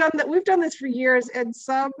 Well, we've done this for years, and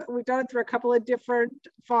we've done it through a couple of different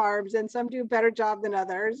farms, and some do a better job than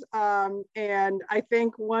others. And I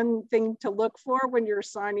think one thing to look for when you're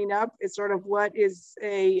signing up is sort of what is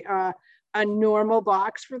a normal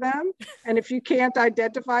box for them. And if you can't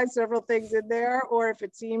identify several things in there, or if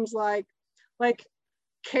it seems like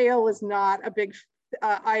kale is not a big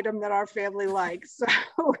item that our family likes.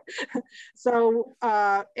 So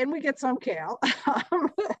and we get some kale.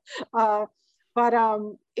 But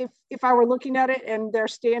if I were looking at it and their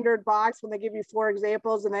standard box, when they give you 4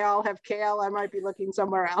 examples and they all have kale, I might be looking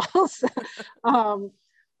somewhere else.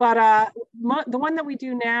 But the one that we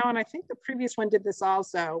do now, and I think the previous one did this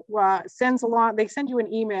also, they send you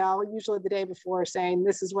an email, usually the day before, saying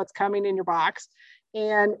this is what's coming in your box.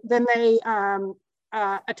 And then they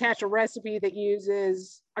attach a recipe that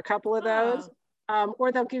uses a couple of those,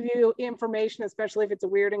 or they'll give you information, especially if it's a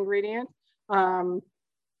weird ingredient, on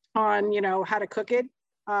how to cook it.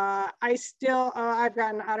 I've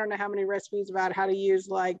gotten, I don't know how many recipes about how to use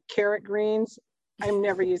like carrot greens. I'm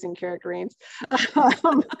never using carrot greens.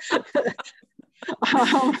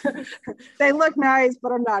 Um, they look nice,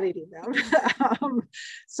 but I'm not eating them.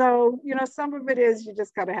 So, you know, some of it is you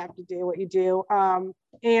just kind of have to do what you do.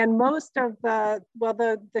 And most of the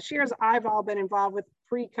shares I've all been involved with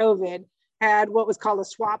pre-COVID had what was called a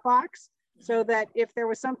swap box. So that if there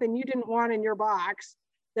was something you didn't want in your box,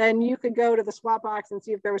 then you could go to the swap box and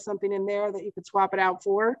see if there was something in there that you could swap it out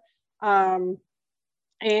for. I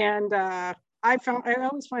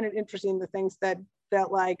always find it interesting, the things that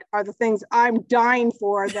like are the things I'm dying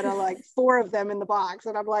for that are like 4 of them in the box.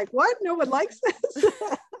 And I'm like, what? No one likes this?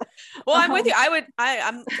 Well, I'm with you.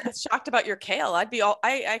 I'm shocked about your kale.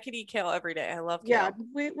 I could eat kale every day. I love kale.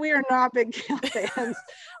 Yeah, we are not big kale fans.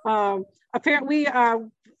 Apparently,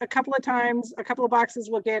 a couple of boxes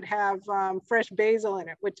will have fresh basil in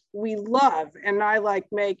it, which we love. And I like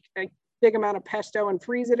make a big amount of pesto and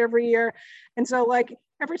freeze it every year. And so like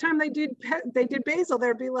every time they did basil,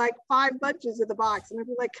 there'd be like 5 bunches in the box. And I'd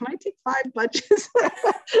be like, can I take 5 bunches?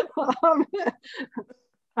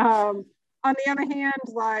 On the other hand,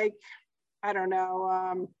 like, I don't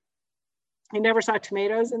know, I never saw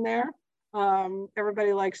tomatoes in there.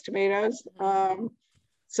 Everybody likes tomatoes.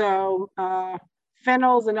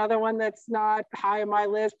 Fennel's another one that's not high on my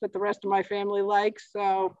list, but the rest of my family likes.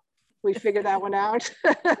 So we figured that one out.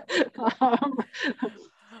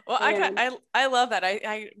 Well, I love that.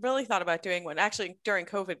 I really thought about doing one actually during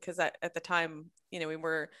COVID, because at the time, you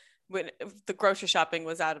know, when the grocery shopping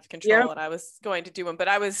was out of control, and I was going to do one, but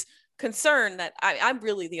I was concerned that I'm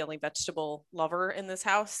really the only vegetable lover in this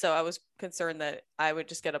house. So I was concerned that I would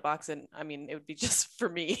just get a box, and I mean, it would be just for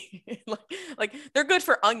me. like they're good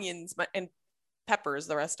for onions and peppers,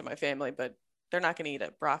 the rest of my family, but they're not going to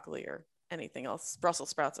eat broccoli or anything else. Brussels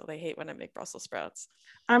sprouts. Oh, they hate when I make Brussels sprouts.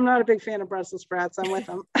 I'm not a big fan of Brussels sprouts. I'm with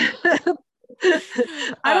them. I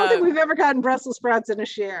don't think we've ever gotten Brussels sprouts in a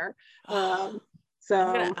share. So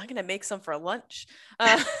I'm gonna make some for lunch.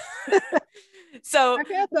 So I've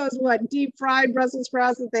had those deep fried Brussels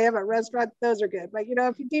sprouts that they have at restaurants. Those are good, but you know,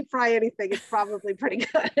 if you deep fry anything, it's probably pretty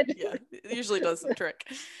good. Yeah, it usually does the trick.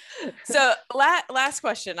 So last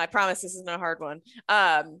question. I promise this isn't a hard one,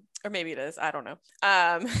 or maybe it is. I don't know.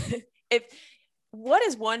 What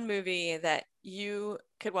is one movie that you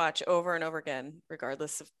could watch over and over again,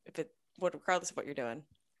 regardless of what you're doing?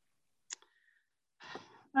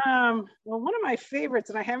 Well, one of my favorites,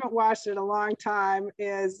 and I haven't watched it in a long time,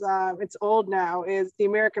 is it's old now, is The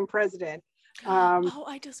American President.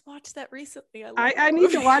 I just watched that recently. I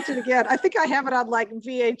need to watch it again. I think I have it on like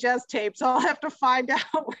VHS tape, so I'll have to find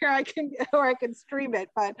out where I can stream it.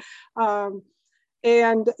 But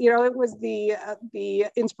and you know, it was the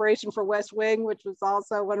inspiration for West Wing, which was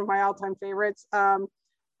also one of my all-time favorites.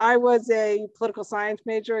 I was a political science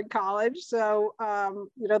major in college, so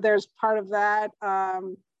you know, there's part of that.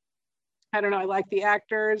 I don't know, I like the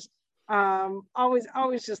actors.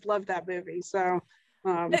 Always just loved that movie. So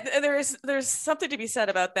there's something to be said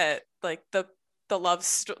about that, like the love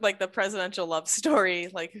like the presidential love story,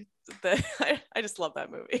 like I just love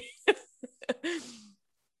that movie.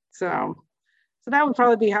 So that would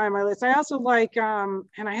probably be high on my list. I also like, and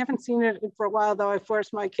I haven't seen it for a while, though I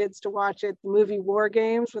forced my kids to watch it, the movie War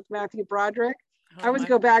Games with Matthew Broderick. I always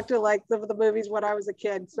go back to like some of the movies when I was a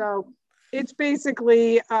kid. So it's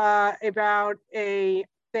basically about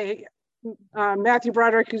Matthew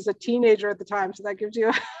Broderick, who's a teenager at the time. So that gives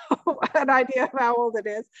you an idea of how old it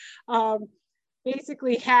is.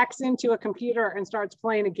 Basically hacks into a computer and starts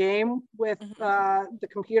playing a game with the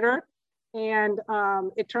computer. And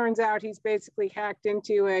it turns out he's basically hacked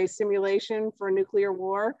into a simulation for nuclear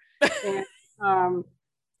war. And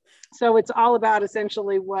so it's all about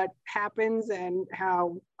essentially what happens and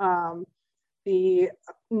how the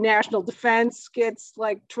national defense gets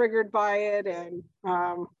like triggered by it. And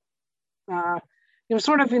you know,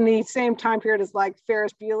 sort of in the same time period as like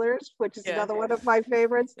Ferris Bueller's, which is another one of my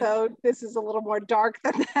favorites, though this is a little more dark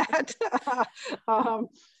than that.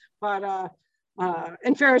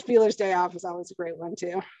 And Ferris Bueller's Day Off is always a great one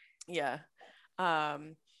too. Yeah.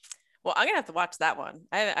 Well, I'm gonna have to watch that one.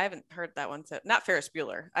 I haven't heard that one. So not Ferris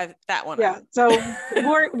Bueller. That one. Yeah. So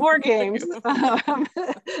War Games.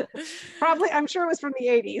 Probably, I'm sure it was from the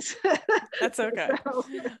 80s. That's okay.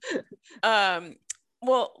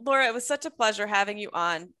 Well, Laura, it was such a pleasure having you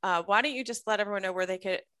on. Why don't you just let everyone know where they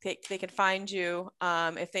can find you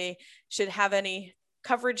if they should have any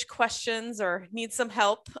coverage questions or need some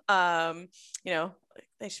help, you know,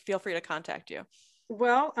 they should feel free to contact you.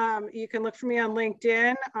 Well, you can look for me on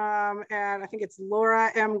LinkedIn, and I think it's Laura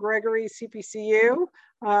M. Gregory, CPCU.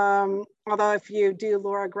 Although if you do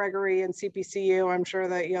Laura Gregory and CPCU, I'm sure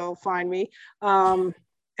that you'll find me.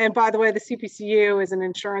 And by the way, the CPCU is an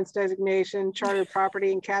insurance designation, chartered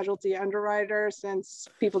property and casualty underwriter, since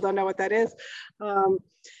people don't know what that is.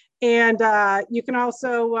 And you can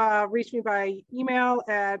also reach me by email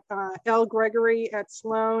at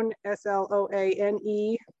lgregory@Sloane,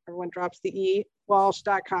 SLOANE, everyone drops the E,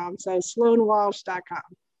 Walsh.com. So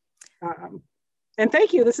SloaneWalsh.com. And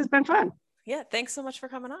thank you. This has been fun. Yeah, thanks so much for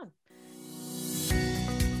coming on.